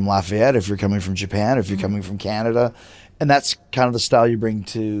coming from Lafayette, if you're coming from Japan, if you're coming from Canada. And that's kind of the style you bring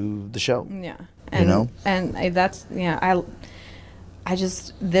to the show. Yeah. And that's, I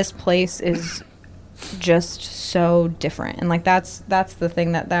just, this place is just so different. And like, that's the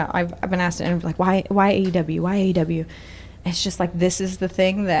thing that I've been asked to interview, like, why AEW? Why AEW? It's just like, this is the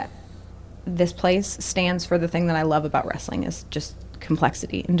thing that this place stands for. The thing that I love about wrestling is just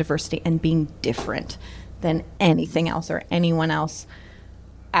complexity and diversity and being different than anything else or anyone else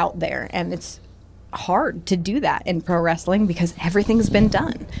out there. And it's hard to do that in pro wrestling, because everything's been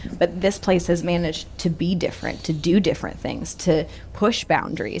done, but this place has managed to be different, to do different things, to push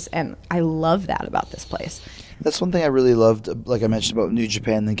boundaries, and I love that about this place. That's one thing I really loved, like I mentioned about New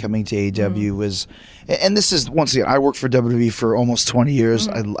Japan, then coming to AEW was, and this is, once again, I worked for WWE for almost 20 years.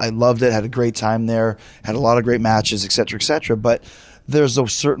 I loved it, had a great time there, had a lot of great matches, et cetera, but there's a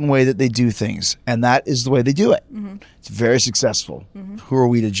certain way that they do things, and that is the way they do it. It's very successful. Who are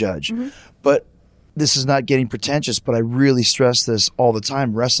we to judge? But this is not getting pretentious, but I really stress this all the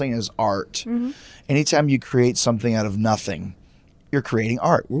time. Wrestling is art. Anytime you create something out of nothing, you're creating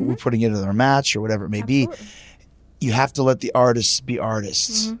art. We're putting it in a match or whatever it may be. You have to let the artists be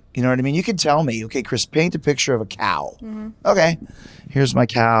artists. You know what I mean? You can tell me, okay, Chris, paint a picture of a cow. Okay, here's my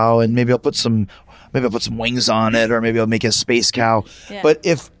cow, and maybe I'll put some wings on it, or maybe I'll make a space cow. But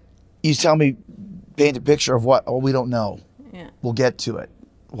if you tell me paint a picture of what, oh, we don't know. We'll get to it.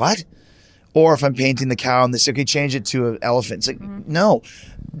 What? Or if I'm painting the cow and they say, okay, change it to an elephant. It's like, no,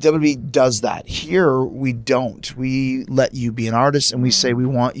 WWE does that. Here, we don't. We let you be an artist, and we say we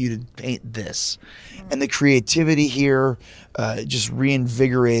want you to paint this. And the creativity here just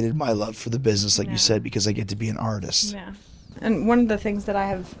reinvigorated my love for the business, like you said, because I get to be an artist. And one of the things that I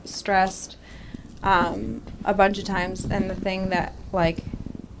have stressed a bunch of times, and the thing that like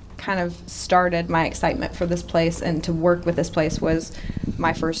kind of started my excitement for this place and to work with this place, was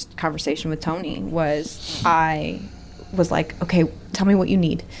my first conversation with Tony. I was like, okay, tell me what you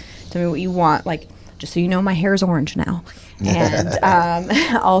need, tell me what you want, like, just so you know, my hair is orange now, and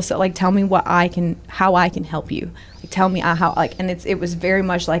also like tell me how I can help you, like, tell me how, like, and it was very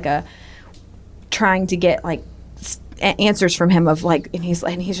much like a trying to get like answers from him of like, and he's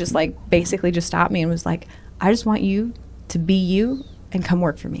just like basically just stopped me and was like, I just want you to be you and come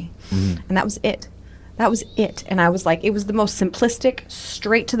work for me. And that was it. And I was like, it was the most simplistic,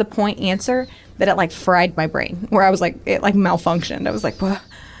 straight to the point answer that it like fried my brain, where I was like, it like malfunctioned. I was like,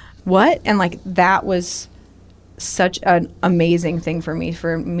 what? And like, that was such an amazing thing for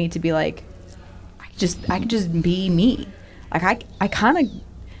me to be like, I could just be me. Like I kind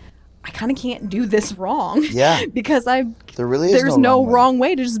of can't do this wrong. Because there's no wrong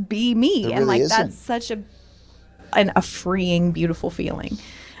way to just be me. There and really like isn't. That's such a freeing, beautiful feeling.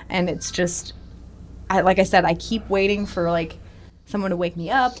 And it's just, like I said, I keep waiting for like someone to wake me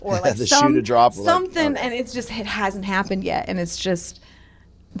up, or like the shoe to drop, something, and it hasn't happened yet. And it's just,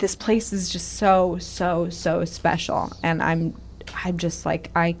 this place is just so special, and I'm just like,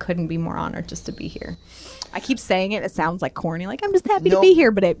 I couldn't be more honored just to be here. I keep saying it sounds like corny, like I'm just happy to be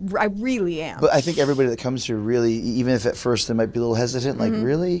here, but I really am. But I think everybody that comes here really, even if at first they might be a little hesitant, like,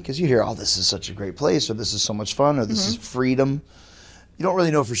 really? Because you hear, oh, this is such a great place, or this is so much fun, or this is freedom. You don't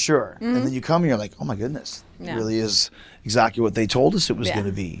really know for sure. And then you come here, you're like, oh my goodness, it really is exactly what they told us it was going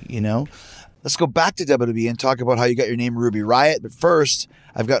to be, you know? Let's go back to WWE and talk about how you got your name Ruby Riott. But first,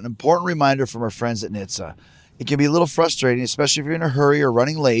 I've got an important reminder from our friends at NHTSA. It can be a little frustrating, especially if you're in a hurry or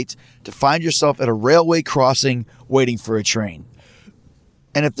running late, to find yourself at a railway crossing waiting for a train.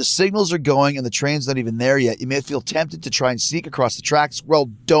 And if the signals are going and the train's not even there yet, you may feel tempted to try and sneak across the tracks. Well,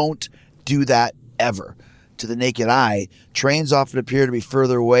 don't do that ever. To the naked eye, trains often appear to be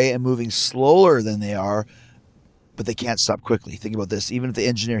further away and moving slower than they are, but they can't stop quickly. Think about this. Even if the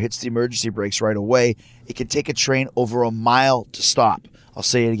engineer hits the emergency brakes right away, it can take a train over a mile to stop. I'll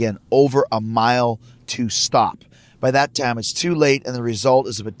say it again, over a mile to stop. By that time, it's too late, and the result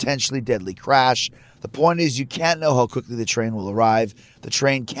is a potentially deadly crash. The point is, you can't know how quickly the train will arrive. The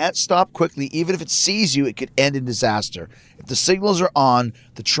train can't stop quickly. Even if it sees you, it could end in disaster. If the signals are on,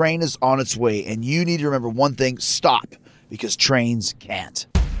 the train is on its way, and you need to remember one thing: stop, because trains can't.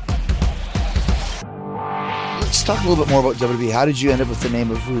 Let's talk a little bit more about WWE. How did you end up with the name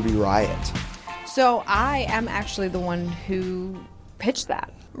of Ruby Riott? So I am actually the one who pitched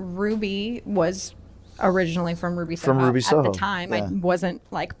that. Ruby was originally from Ruby Soho. From Ruby Soho. At the time, yeah. I wasn't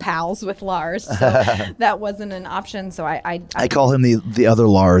like pals with Lars, so that wasn't an option. So I call him the other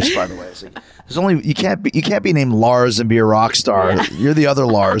Lars, by the way. It's like, there's only you can't be named Lars and be a rock star. Yeah. You're the other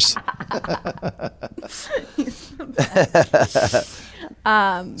Lars.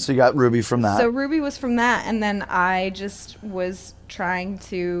 So you got Ruby from that. So Ruby was from that, and then I just was trying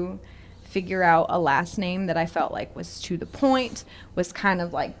to figure out a last name that I felt like was to the point, was kind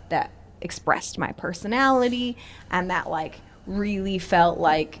of like that expressed my personality, and that like really felt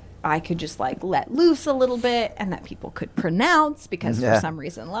like I could just like let loose a little bit, and that people could pronounce, because for some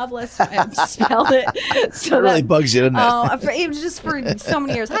reason Loveless spelled it. So that really bugs you, doesn't it? Oh, it was just for so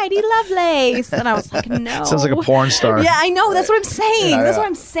many years, Heidi Lovelace, and I was like, no. Sounds like a porn star. Yeah, I know. That's what I'm saying. That's what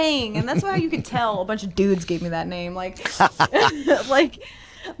I'm saying, and that's why you could tell a bunch of dudes gave me that name, like, like.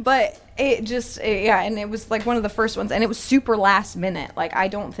 But it just, and it was like one of the first ones, and it was super last minute. Like, I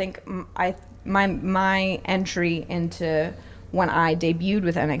don't think my entry into when I debuted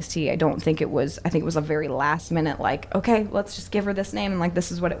with NXT, I think it was a very last minute, like, okay, let's just give her this name, and like,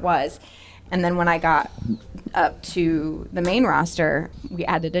 this is what it was. And then when I got up to the main roster, we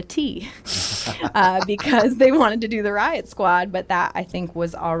added a T. because they wanted to do the Riott Squad, but that I think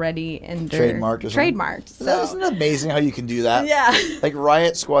was already trademarked. So isn't it amazing how you can do that? Yeah, like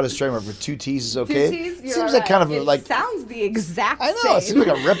Riott Squad is trademarked, but 2 T's is okay. 2 T's, seems right. like kind of it sounds the exact I know same. it seems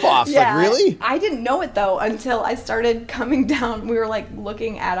like a ripoff. Yeah, like really. I didn't know it though until I started coming down. We were like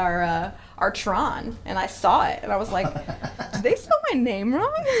looking at our Tron, and I saw it, and I was like, did they spell my name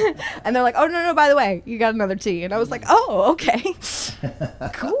wrong? And they're like, oh, no, by the way, you got another T. And I was like, oh, okay.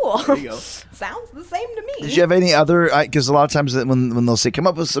 Cool. There you go. Sounds the same to me. Did you have any other, because a lot of times when they'll say, come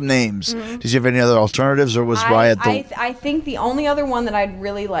up with some names, did you have any other alternatives, or was Riott I think the only other one that I'd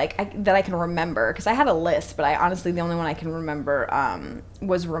really like, that I can remember, because I had a list, but honestly, the only one I can remember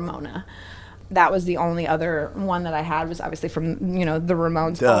was Ramona. That was the only other one that I had, was obviously from, the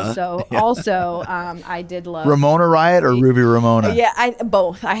Ramones. Duh. Also, I did love Ramona Riott or Ruby Ramona? Yeah,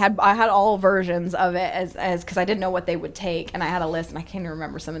 both. I had all versions of it as because I didn't know what they would take, and I had a list, and I can't even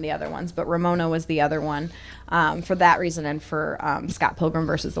remember some of the other ones, but Ramona was the other one. For that reason, and for Scott Pilgrim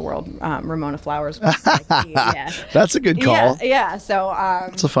versus the World, Ramona Flowers was yeah. That's a good call. Yeah. So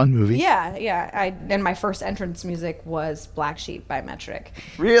it's a fun movie. Yeah. And my first entrance music was Black Sheep by Metric.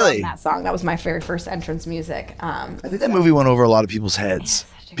 Really? That song. That was my very first entrance music. I think that movie went over a lot of people's heads.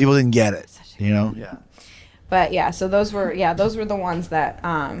 People didn't get it. Yeah. But yeah, so those were the ones that.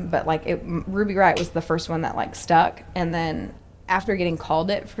 But like Ruby Riott was the first one that like stuck, and then after getting called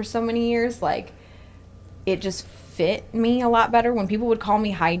it for so many years, like, it just fit me a lot better. When people would call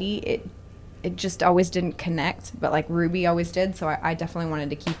me Heidi, it just always didn't connect, but like Ruby always did, so I definitely wanted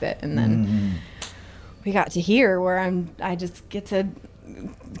to keep it. And then we got to here where I just get to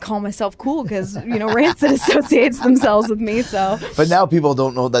call myself cool because Rancid associates themselves with me. So, but now people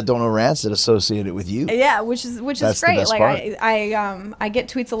don't know Rancid associated with you. Yeah, which is great. Like part. I get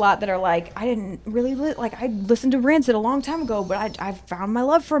tweets a lot that are like, I didn't really I listened to Rancid a long time ago, but I found my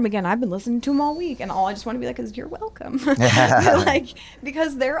love for him again. I've been listening to him all week, and all I just want to be like is, you're welcome.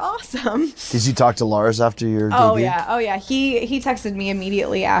 Because they're awesome. Did you talk to Lars after your debut? Oh yeah. He texted me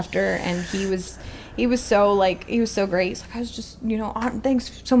immediately after, and he was so great. He's like, I was just,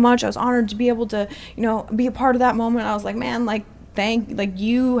 thanks so much. I was honored to be able to, be a part of that moment. I was like, man,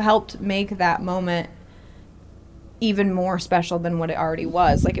 you helped make that moment even more special than what it already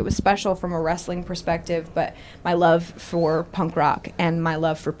was. Like, it was special from a wrestling perspective, but my love for punk rock and my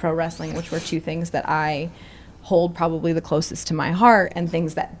love for pro wrestling, which were two things that I hold probably the closest to my heart, and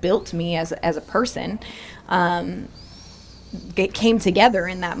things that built me as a person, came together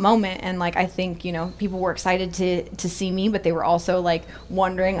in that moment. And I think people were excited to see me, but they were also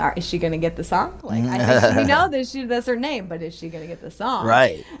wondering, is she gonna get the song? I think we know that that's her name, but is she gonna get the song?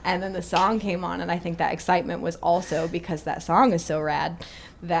 Right. And then the song came on, and I think that excitement was also because that song is so rad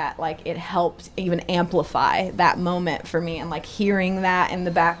that it helped even amplify that moment for me. And hearing that in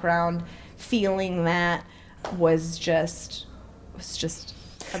the background, feeling that was just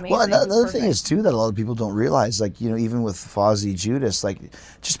amazing. Well, another thing is too that a lot of people don't realize, even with Fozzy Judas,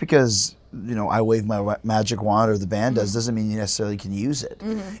 just because I wave my magic wand or the band does, doesn't mean you necessarily can use it.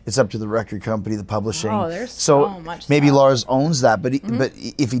 It's up to the record company, the publishing. Oh, there's so much maybe stuff. Lars owns that, but but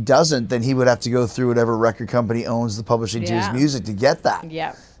if he doesn't, then he would have to go through whatever record company owns the publishing to his music to get that.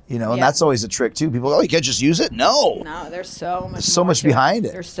 Yeah. And that's always a trick too. People go, you can't just use it. No, there's so much. There's so much behind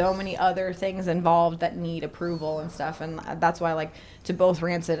it. There's so many other things involved that need approval and stuff, and that's why, to both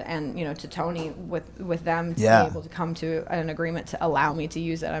Rancid and to Tony with them to be able to come to an agreement to allow me to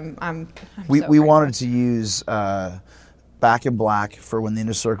use it. We wanted to use Back in Black for when the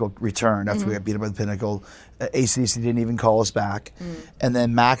Inner Circle returned after we got beat up by the Pinnacle. AC/DC didn't even call us back, and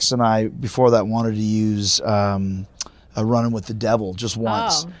then Max and I before that wanted to use. Running with the Devil just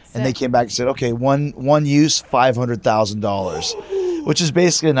once, and they came back and said, "Okay, one use, $500,000," which is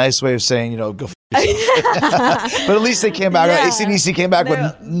basically a nice way of saying, go. F yourself. But at least they came back. AC/DC came back with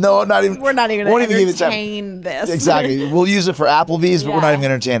no, not even. We're not even going to entertain this. Exactly. We'll use it for Applebee's, but we're not even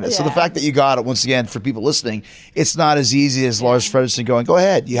going to entertain it. So the fact that you got it, once again, for people listening, it's not as easy as Lars Frederiksen going, "Go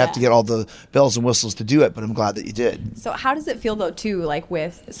ahead." You have to get all the bells and whistles to do it. But I'm glad that you did. So how does it feel though, too?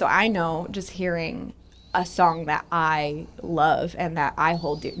 So I know just hearing a song that I love and that I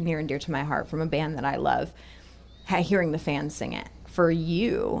hold near and dear to my heart from a band that I love, hearing the fans sing it. For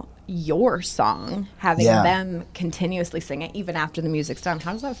you, your song, having them continuously sing it even after the music's done,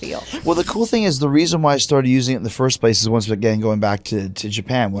 how does that feel? Well, the cool thing is the reason why I started using it in the first place is once again going back to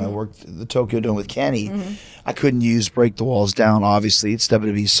Japan when I worked at the Tokyo Dome with Kenny. I couldn't use Break the Walls Down, obviously. It's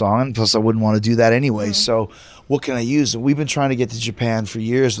WWE's song, plus I wouldn't want to do that anyway. So what can I use? And we've been trying to get to Japan for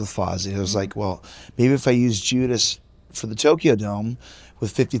years with Fozzy. I was like, well, maybe if I use Judas for the Tokyo Dome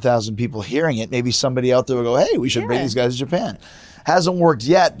with 50,000 people hearing it, maybe somebody out there will go, hey, we should bring these guys to Japan. hasn't worked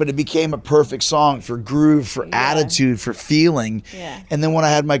yet, but it became a perfect song for groove, for attitude, for feeling. Yeah. And then when I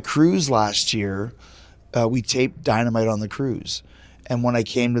had my cruise last year, we taped Dynamite on the cruise. And when I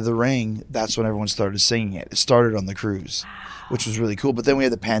came to the ring, that's when everyone started singing it. It started on the cruise, which was really cool. But then we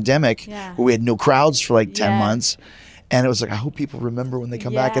had the pandemic where we had no crowds for like 10 months. And it was like, I hope people remember when they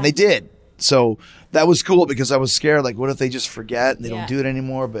come back. And they did. So that was cool because I was scared. Like, what if they just forget and they don't do it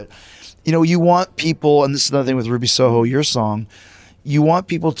anymore? But, you know, you want people, and this is another thing with Ruby Soho, your song, you want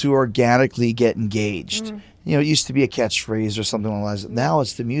people to organically get engaged. You know, it used to be a catchphrase or something like that. Now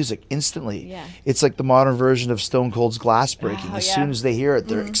it's the music instantly. Yeah. It's like the modern version of Stone Cold's glass breaking. As soon as they hear it,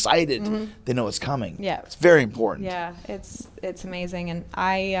 they're excited. They know it's coming. Yeah. It's very important. Yeah, it's amazing. And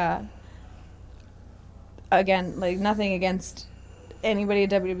I, again, like nothing against anybody at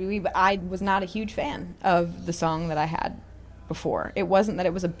WWE, but I was not a huge fan of the song that I had before. It wasn't that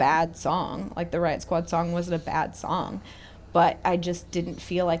it was a bad song. Like the Riott Squad song wasn't a bad song. But I just didn't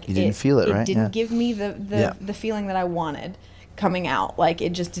feel like you didn't feel it, right? It didn't give me the feeling that I wanted coming out. Like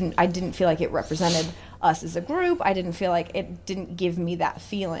it just didn't. I didn't feel like it represented us as a group. I didn't feel like it didn't give me that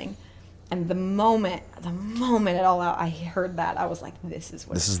feeling. And the moment it all out, I heard that, I was like, this is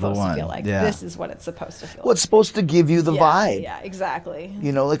what it's supposed to feel like. Yeah. This is what it's supposed to feel like. Well, it's supposed to give you the vibe. Yeah, exactly.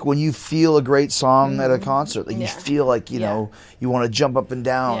 You know, like when you feel a great song at a concert, like you feel like, you know, you want to jump up and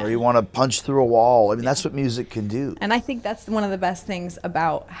down or you want to punch through a wall. I mean, that's what music can do. And I think that's one of the best things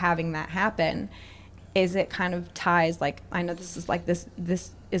about having that happen is it kind of ties, like, I know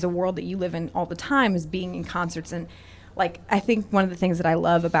this is a world that you live in all the time, is being in concerts. And like, I think one of the things that I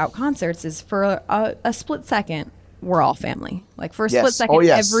love about concerts is for a split second, we're all family. Like for a split second,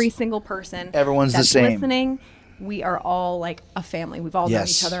 every single person everyone's that's the same. Listening, we are all like a family. We've all known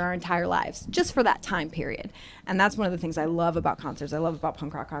each other our entire lives, just for that time period. And that's one of the things I love about concerts. I love about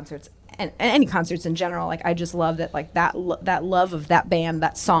punk rock concerts and any concerts in general. Like I just love that, like that love of that band,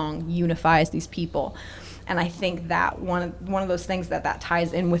 that song unifies these people. And I think that one of those things that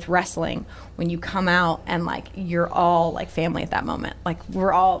ties in with wrestling, when you come out and like you're all like family at that moment. Like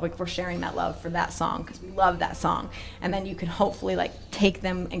we're sharing that love for that song because we love that song. And then you can hopefully like take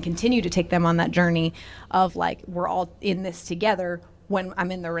them and continue to take them on that journey of like we're all in this together when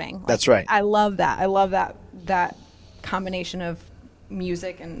I'm in the ring. Like, that's right. I love that. I love that combination of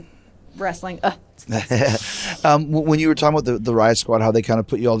music and wrestling. When you were talking about the Riott Squad, how they kind of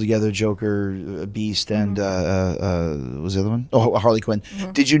put you all together, Joker, Beast, and what was the other one? Oh, Harley Quinn.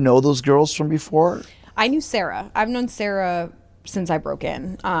 Did you know those girls from before? I knew Sarah. I've known Sarah since I broke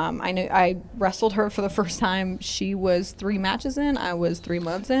in. I wrestled her for the first time. She was 3 matches in. I was 3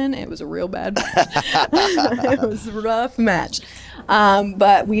 months in. It was a real bad match. It was a rough match.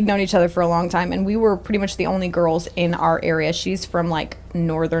 But we'd known each other for a long time, and we were pretty much the only girls in our area. She's from like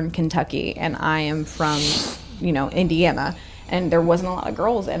northern Kentucky, and I am from, Indiana. And there wasn't a lot of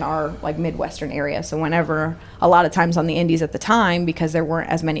girls in our like Midwestern area. So whenever, a lot of times on the indies at the time, because there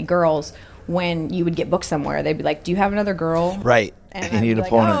weren't as many girls, when you would get booked somewhere, they'd be like, do you have another girl? Right. And I'd be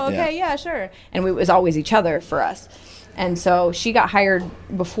like, oh, okay, yeah, sure. And it was always each other for us. And so she got hired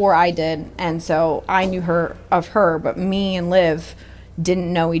before I did. And so I knew of her, but me and Liv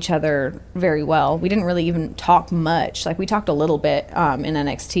didn't know each other very well. We didn't really even talk much. Like we talked a little bit in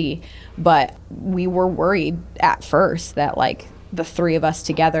NXT, but we were worried at first that like the 3 of us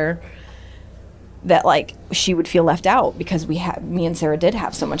together, that like she would feel left out because me and Sarah did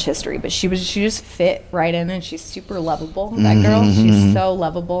have so much history, but she just fit right in, and she's super lovable. That girl, she's so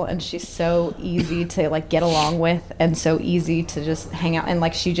lovable, and she's so easy to like get along with, and so easy to just hang out. And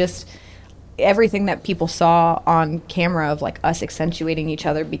like she just, everything that people saw on camera of like us accentuating each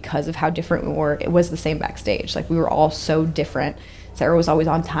other because of how different we were, it was the same backstage. Like we were all so different. Sarah was always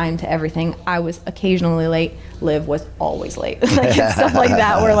on time to everything. I was occasionally late. Liv was always late. Like stuff like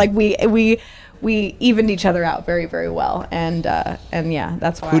that, where like we evened each other out very, very well, and yeah,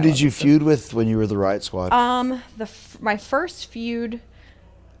 that's why. Who did you feud with when you were the Riott Squad? My first feud,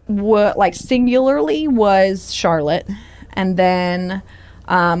 like singularly, was Charlotte, and then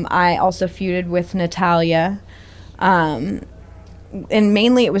I also feuded with Natalya, and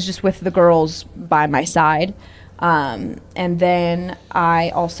mainly it was just with the girls by my side, and then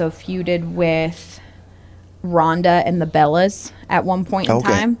I also feuded with Rhonda and the Bellas at one point in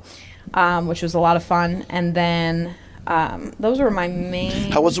time. Which was a lot of fun. And then those were my main.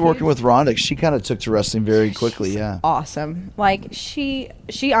 How was it working with Rhonda? She kind of took to wrestling very quickly. She's awesome. Like she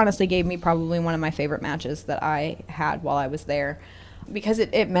honestly gave me probably one of my favorite matches that I had while I was there, because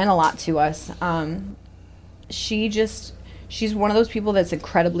it meant a lot to us. She's one of those people that's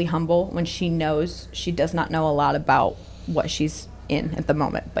incredibly humble when she knows she does not know a lot about what she's in at the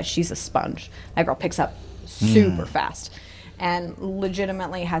moment, but she's a sponge. That girl picks up super fast. and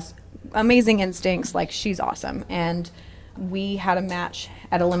legitimately has amazing instincts. Like, she's awesome. And we had a match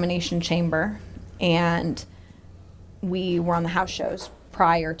at Elimination Chamber, and we were on the house shows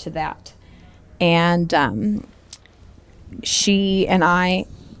prior to that. And she and I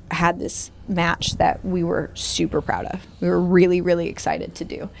had this match that we were super proud of. We were really, really excited to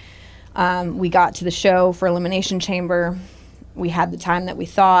do. We got to the show for Elimination Chamber. We had the time that we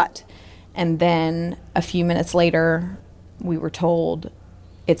thought. And then a few minutes later, we were told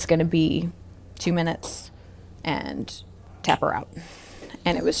it's going to be 2 minutes and tap her out.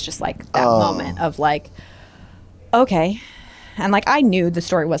 And it was just like that moment of like, okay. And like, I knew the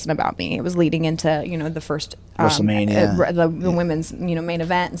story wasn't about me. It was leading into, you know, the first WrestleMania, the women's, you know, main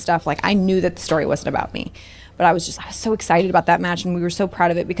event and stuff. Like, I knew that the story wasn't about me. But I was so excited about that match, and we were so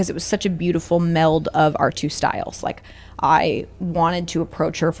proud of it because it was such a beautiful meld of our two styles. Like, I wanted to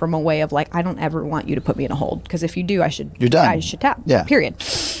approach her from a way of like, I don't ever want you to put me in a hold, because if you do, you're done. I should tap. Yeah. Period.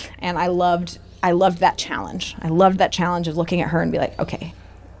 And I loved that challenge. I loved that challenge of looking at her and be like, okay.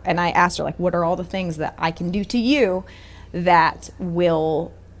 And I asked her, like, what are all the things that I can do to you that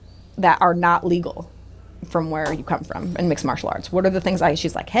are not legal from where you come from in mixed martial arts? What are the things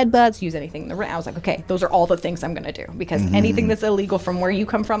she's like, headbutts, use anything in the ring. I was like, okay, those are all the things I'm going to do, because anything that's illegal from where you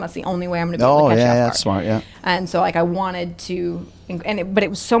come from, that's the only way I'm going to be able to catch you off guard. That's smart. Yeah. And so like, I wanted to, but it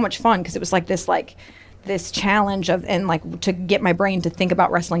was so much fun because it was like this challenge of, and like, to get my brain to think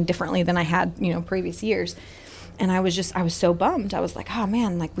about wrestling differently than I had, you know, previous years. And I was so bummed. I was like, oh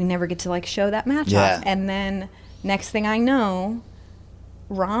man, like, we never get to like show that match off. And then next thing I know,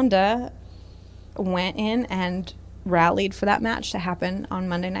 Rhonda went in and rallied for that match to happen on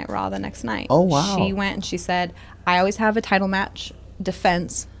Monday Night Raw the next night. Oh, wow. She went and she said, I always have a title match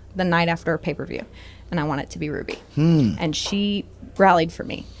defense the night after a pay-per-view, and I want it to be Ruby. And she rallied for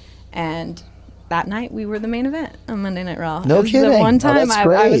me. And that night we were the main event on Monday Night Raw. No kidding. It was the one time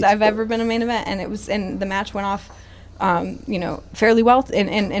I've ever been a main event, and the match went off you know, fairly well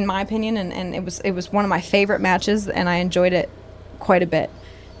in my opinion, and it was one of my favorite matches, and I enjoyed it quite a bit.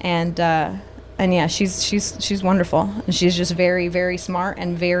 And yeah, she's wonderful, and she's just very, very smart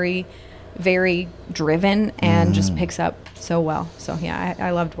and very, very driven, and just picks up so well. So yeah,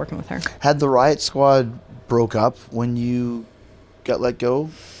 I loved working with her. Had the Riott Squad broke up when you got let go?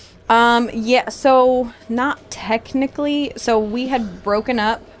 Yeah, so not technically. So we had broken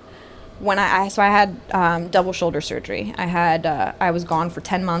up when I had double shoulder surgery. I was gone for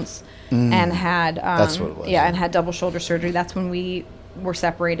 10 months and had that's what it was. Yeah, and had double shoulder surgery. That's when we were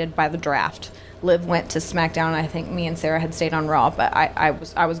separated by the draft. Liv went to SmackDown. I think me and Sarah had stayed on Raw, but I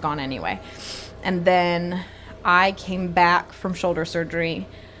was gone anyway. And then I came back from shoulder surgery,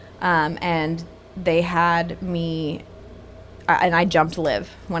 and they had me, and I jumped Liv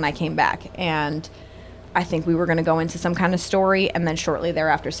when I came back, and I think we were going to go into some kind of story, and then shortly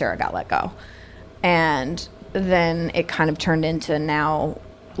thereafter, Sarah got let go. And then it kind of turned into, now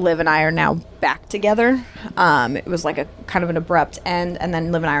Liv and I are now back together. It was like a kind of an abrupt end, and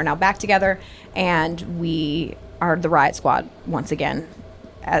then Liv and I are now back together, and we are the Riott Squad once again,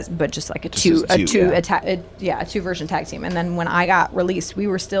 but just like a two-version tag team. And then when I got released, we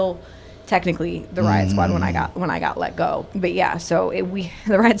were still technically the Riott Squad when I got let go. But yeah, so the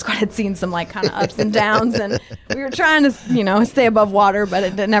Riott Squad had seen some like kind of ups and downs, and we were trying to, you know, stay above water, but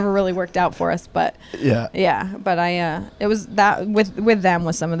it never really worked out for us. But yeah. But it was that with them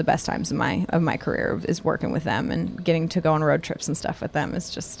was some of the best times of my career, is working with them and getting to go on road trips and stuff with them.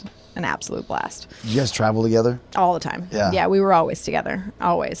 Is just an absolute blast. Did you guys travel together? All the time. Yeah, we were always together.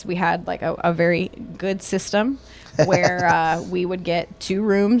 Always. We had like a very good system where we would get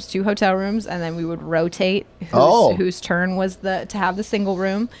 2 hotel rooms, and then we would rotate whose turn was to have the single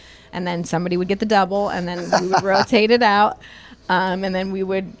room, and then somebody would get the double, and then we would rotate it out, and then we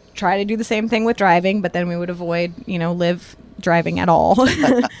would try to do the same thing with driving, but then we would avoid, you know, Liv driving at all,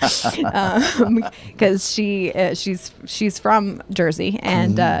 because she's from Jersey,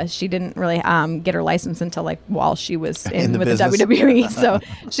 and she didn't really get her license until like while she was in with the WWE, so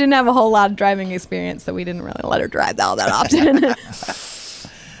she didn't have a whole lot of driving experience, so we didn't really let her drive all that often.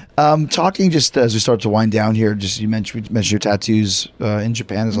 Talking just as we start to wind down here, just you mentioned your tattoos in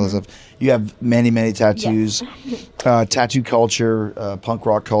Japan as well as stuff. You have many tattoos. Yes. Tattoo culture, punk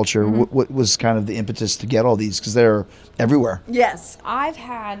rock culture. What was kind of the impetus to get all these? Because they're everywhere. Yes,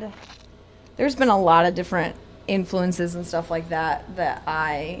 there's been a lot of different influences and stuff like that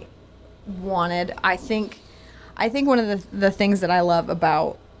I wanted. I think one of the things that I love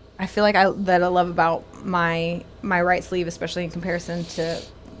about, I love about my right sleeve, especially in comparison to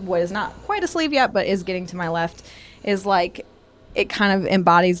what is not quite a sleeve yet, but is getting to my left, is like, it kind of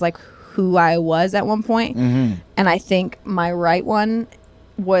embodies like who I was at one point. Mm-hmm. And I think my right one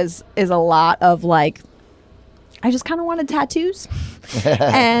is a lot of like, I just kind of wanted tattoos.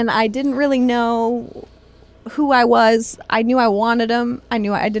 And I didn't really know who I was. I knew I wanted them. I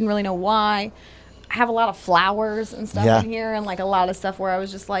didn't really know why. I have a lot of flowers and stuff in here, and like a lot of stuff where I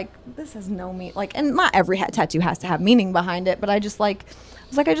was just like, this has no meaning. Like, and not every tattoo has to have meaning behind it, but I just like,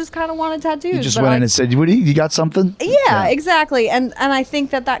 I just kind of wanted tattoos. You just went in and said, "What do you got something?" Yeah, exactly. And I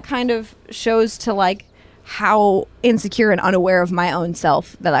think that kind of shows to like how insecure and unaware of my own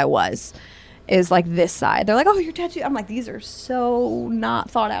self that I was. Is like this side. They're like, "Oh, your tattoo." I'm like, these are so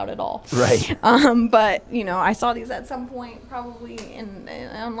not thought out at all. Right. But you know, I saw these at some point, probably in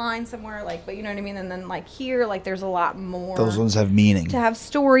online somewhere. Like, but you know what I mean. And then like here, like there's a lot more. Those ones have meaning. To have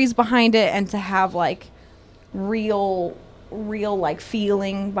stories behind it, and to have like real like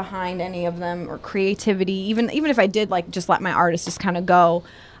feeling behind any of them, or creativity. Even if I did like just let my artist just kind of go,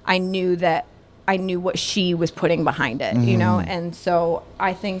 I knew what she was putting behind it. You know, and so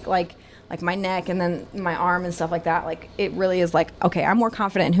I think like my neck and then my arm and stuff like that, like it really is like, okay, I'm more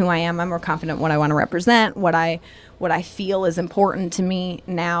confident in who I am. I'm more confident in what I want to represent, what I feel is important to me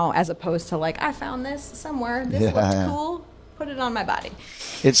now, as opposed to like, I found this somewhere, this looked cool, put it on my body.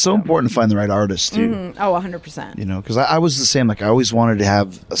 It's so important to find the right artist too. Oh, 100%. You know, because I was the same. Like I always wanted to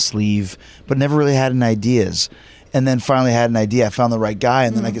have a sleeve, but never really had any ideas. And then finally had an idea. I found the right guy,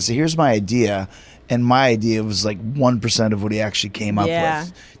 and then I could say, here's my idea. And my idea was like 1% of what he actually came up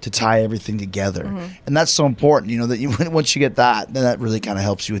with to tie everything together. And that's so important, you know, that once you get that, then that really kind of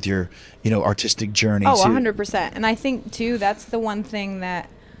helps you with your, you know, artistic journey. Oh, too. 100%. And I think too, that's the one thing that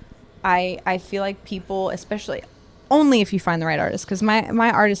I feel like people, especially only if you find the right artist, because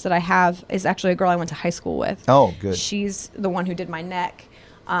my artist that I have is actually a girl I went to high school with. Oh, good. She's the one who did my neck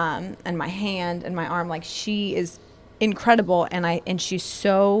and my hand and my arm. Like, she is incredible, and she's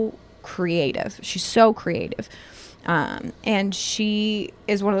so creative. She's so creative. And she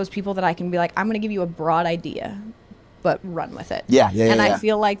is one of those people that I can be like, I'm going to give you a broad idea, but run with it. And I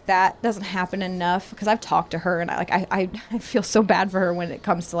feel like that doesn't happen enough, because I've talked to her, and I feel so bad for her when it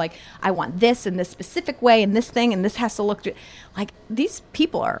comes to like, I want this in this specific way and this thing, and this has to look like, these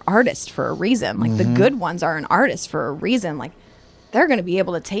people are artists for a reason. Like the good ones are an artist for a reason. Like, they're going to be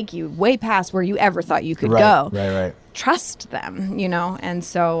able to take you way past where you ever thought you could go. Right. Trust them, you know? And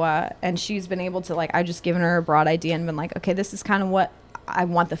so, and she's been able to, like, I've just given her a broad idea and been like, okay, this is kind of what I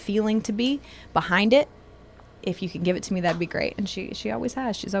want the feeling to be behind it. If you can give it to me, that'd be great. And she always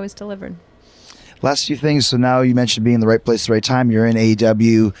has. She's always delivered. Last few things. So now you mentioned being in the right place at the right time. You're in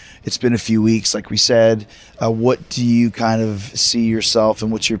AEW. It's been a few weeks, like we said. What do you kind of see yourself,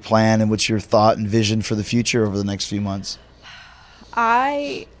 and what's your plan, and what's your thought and vision for the future over the next few months?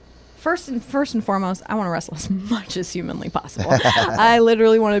 First and foremost, I want to wrestle as much as humanly possible. I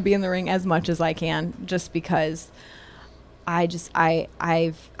literally want to be in the ring as much as I can, just because I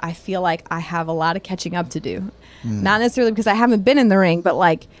feel like I have a lot of catching up to do. Not necessarily because I haven't been in the ring, but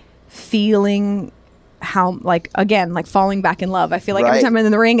like feeling how, like, again, like falling back in love. I feel like every time I'm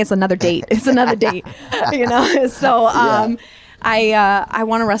in the ring, it's another date. It's another date, you know? So, I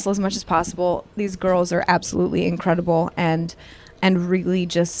want to wrestle as much as possible. These girls are absolutely incredible, and really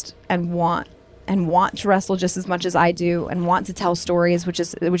just want to wrestle just as much as I do, and want to tell stories, which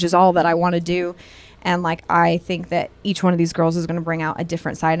is all that I want to do. And like, I think that each one of these girls is going to bring out a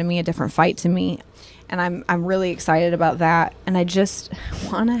different side of me, a different fight to me, and I'm really excited about that. And I just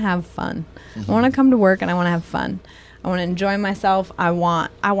want to have fun. I want to come to work and I want to have fun. I want to enjoy myself. I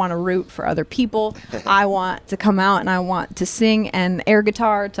want to root for other people. I want to come out and I want to sing and air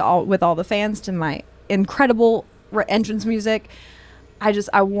guitar with all the fans to my incredible entrance music.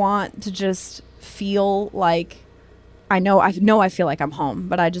 I want to just feel like I feel like I'm home,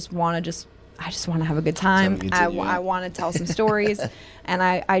 but I just want to have a good time. I want to tell some stories, and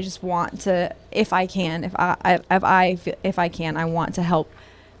I just want to, if I can, I want to help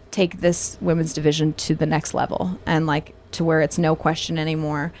take this women's division to the next level, and like to where it's no question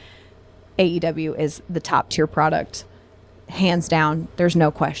anymore. AEW is the top tier product, hands down. There's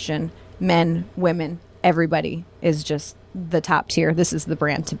no question. Men, women, everybody is just the top tier. This is the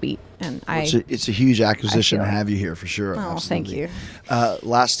brand to beat, and it's a huge acquisition to have you here for sure. Oh, thank you.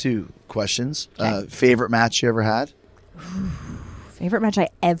 Last two questions. Okay. Favorite match you ever had? Favorite match I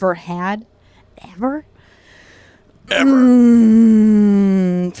ever had? Ever?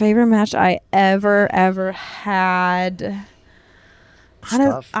 Favorite match I ever had?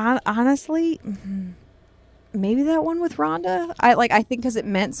 Honestly, maybe that one with Rhonda. I think because it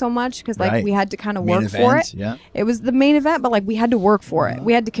meant so much, because Right. we had to kind of Main work for event, it. yeah. It was the main event, but we had to work for it.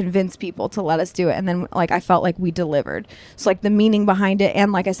 We had to convince people to let us do it, and then I felt like we delivered. So the meaning behind it,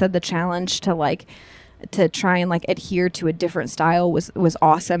 and like I said, the challenge to try and adhere to a different style was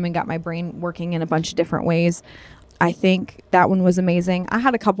awesome, and got my brain working in a bunch of different ways. I think that one was amazing. I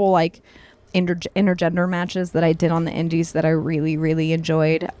had a couple intergender matches that I did on the indies that I really, really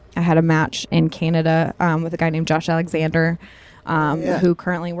enjoyed. I had a match in Canada with a guy named Josh Alexander, who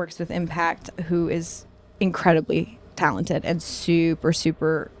currently works with Impact, who is incredibly talented and super,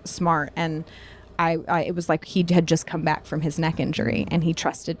 super smart. And it was like he had just come back from his neck injury, and he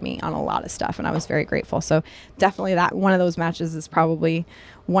trusted me on a lot of stuff, and I was very grateful. So definitely that one of those matches is probably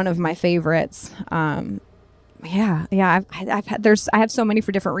one of my favorites. I've had I have so many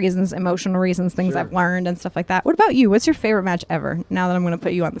for different reasons, emotional reasons, things I've learned and stuff like that. What about you? What's your favorite match ever? Now that I'm going to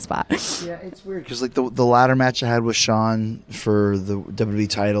put you on the spot. Yeah, it's weird because the ladder match I had with Sean for the WWE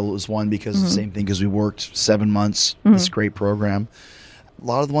title was one because of the same thing, because we worked 7 months, this great program. A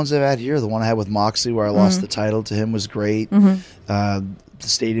lot of the ones I've had here, the one I had with Moxley where I lost the title to him was great. The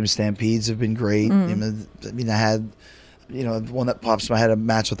Stadium Stampedes have been great. I mean, I had, the one that pops in my head, a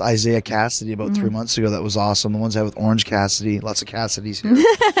match with Isaiah Cassidy about 3 months ago. That was awesome. The ones I had with Orange Cassidy, lots of Cassidys here.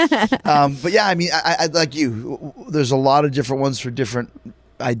 But yeah, I mean, I like you. There's a lot of different ones for different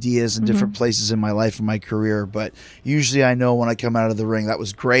ideas and different places in my life and my career. But usually I know when I come out of the ring, that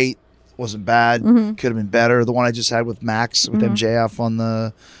was great. Wasn't bad. Could have been better. The one I just had with Max, with MJF on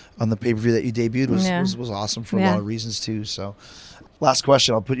the pay-per-view that you debuted was awesome for a lot of reasons too. So last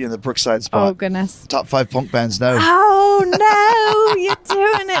question, I'll put you in the Brookside spot. Oh goodness. Top 5 punk bands now. Oh no, you're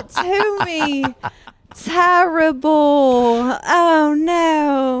doing it to me. Terrible. Oh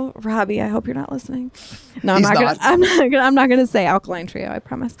no, Robbie, I hope you're not listening. No, I'm not gonna say Alkaline Trio, I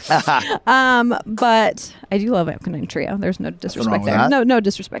promise. But I do love Alkaline Trio. There's no disrespect there. No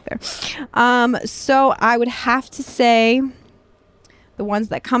disrespect there. So I would have to say the ones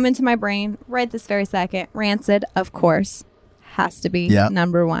that come into my brain right this very second. Rancid, of course, has to be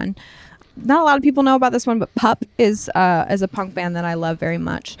number one. Not a lot of people know about this one, but Pup is a punk band that I love very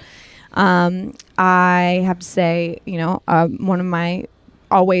much. I have to say, one of my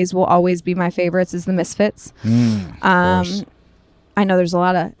will always be my favorites is the Misfits. I know there's a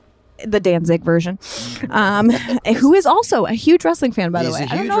lot of the Danzig version, who is also a huge wrestling fan, by the way.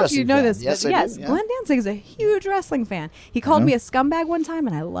 I don't know if you know this, but yes, Glenn Danzig is a huge wrestling fan. He called me a scumbag one time,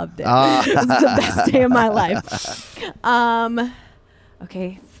 and I loved it. It was the best day of my life.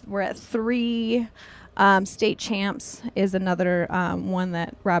 Okay, we're at 3. State Champs is another one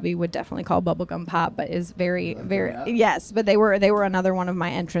that Robbie would definitely call bubblegum pop, but is very, very yes. But they were another one of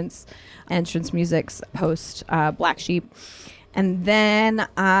my entrance musics post Black Sheep. And then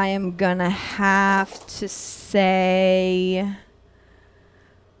I am gonna have to say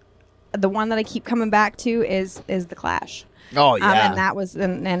the one that I keep coming back to is the Clash. Oh yeah, and that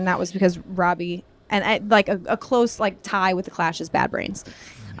was because Robbie and a close tie with the Clash is Bad Brains.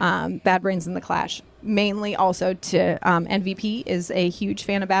 Bad Brains and the Clash. Mainly also to NVP is a huge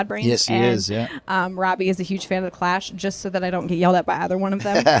fan of Bad Brains. Yes, he is, yeah. Robbie is a huge fan of the Clash, just so that I don't get yelled at by either one of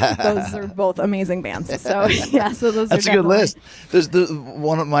them. Those are both amazing bands. So yeah, so those That's are a good list. There's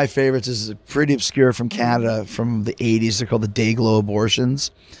one of my favorites is pretty obscure from Canada from the 80s. They're called the Dayglow Abortions.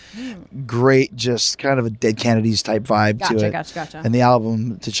 Great, just kind of a Dead Kennedys type vibe to it. Gotcha. And the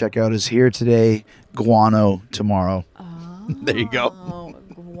album to check out is Here Today, Guano Tomorrow. Oh, there you go.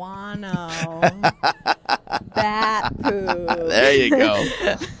 Guano. Bat poo. There you go.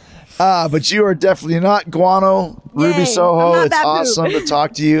 But you are definitely not Guano. Ruby Yay, Soho. I'm It's not awesome to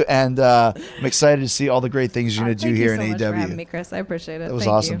talk to you, and I'm excited to see all the great things you're going to do here in AEW. Thank you so much for having me, Chris. I appreciate it. That was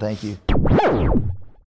awesome. Thank you.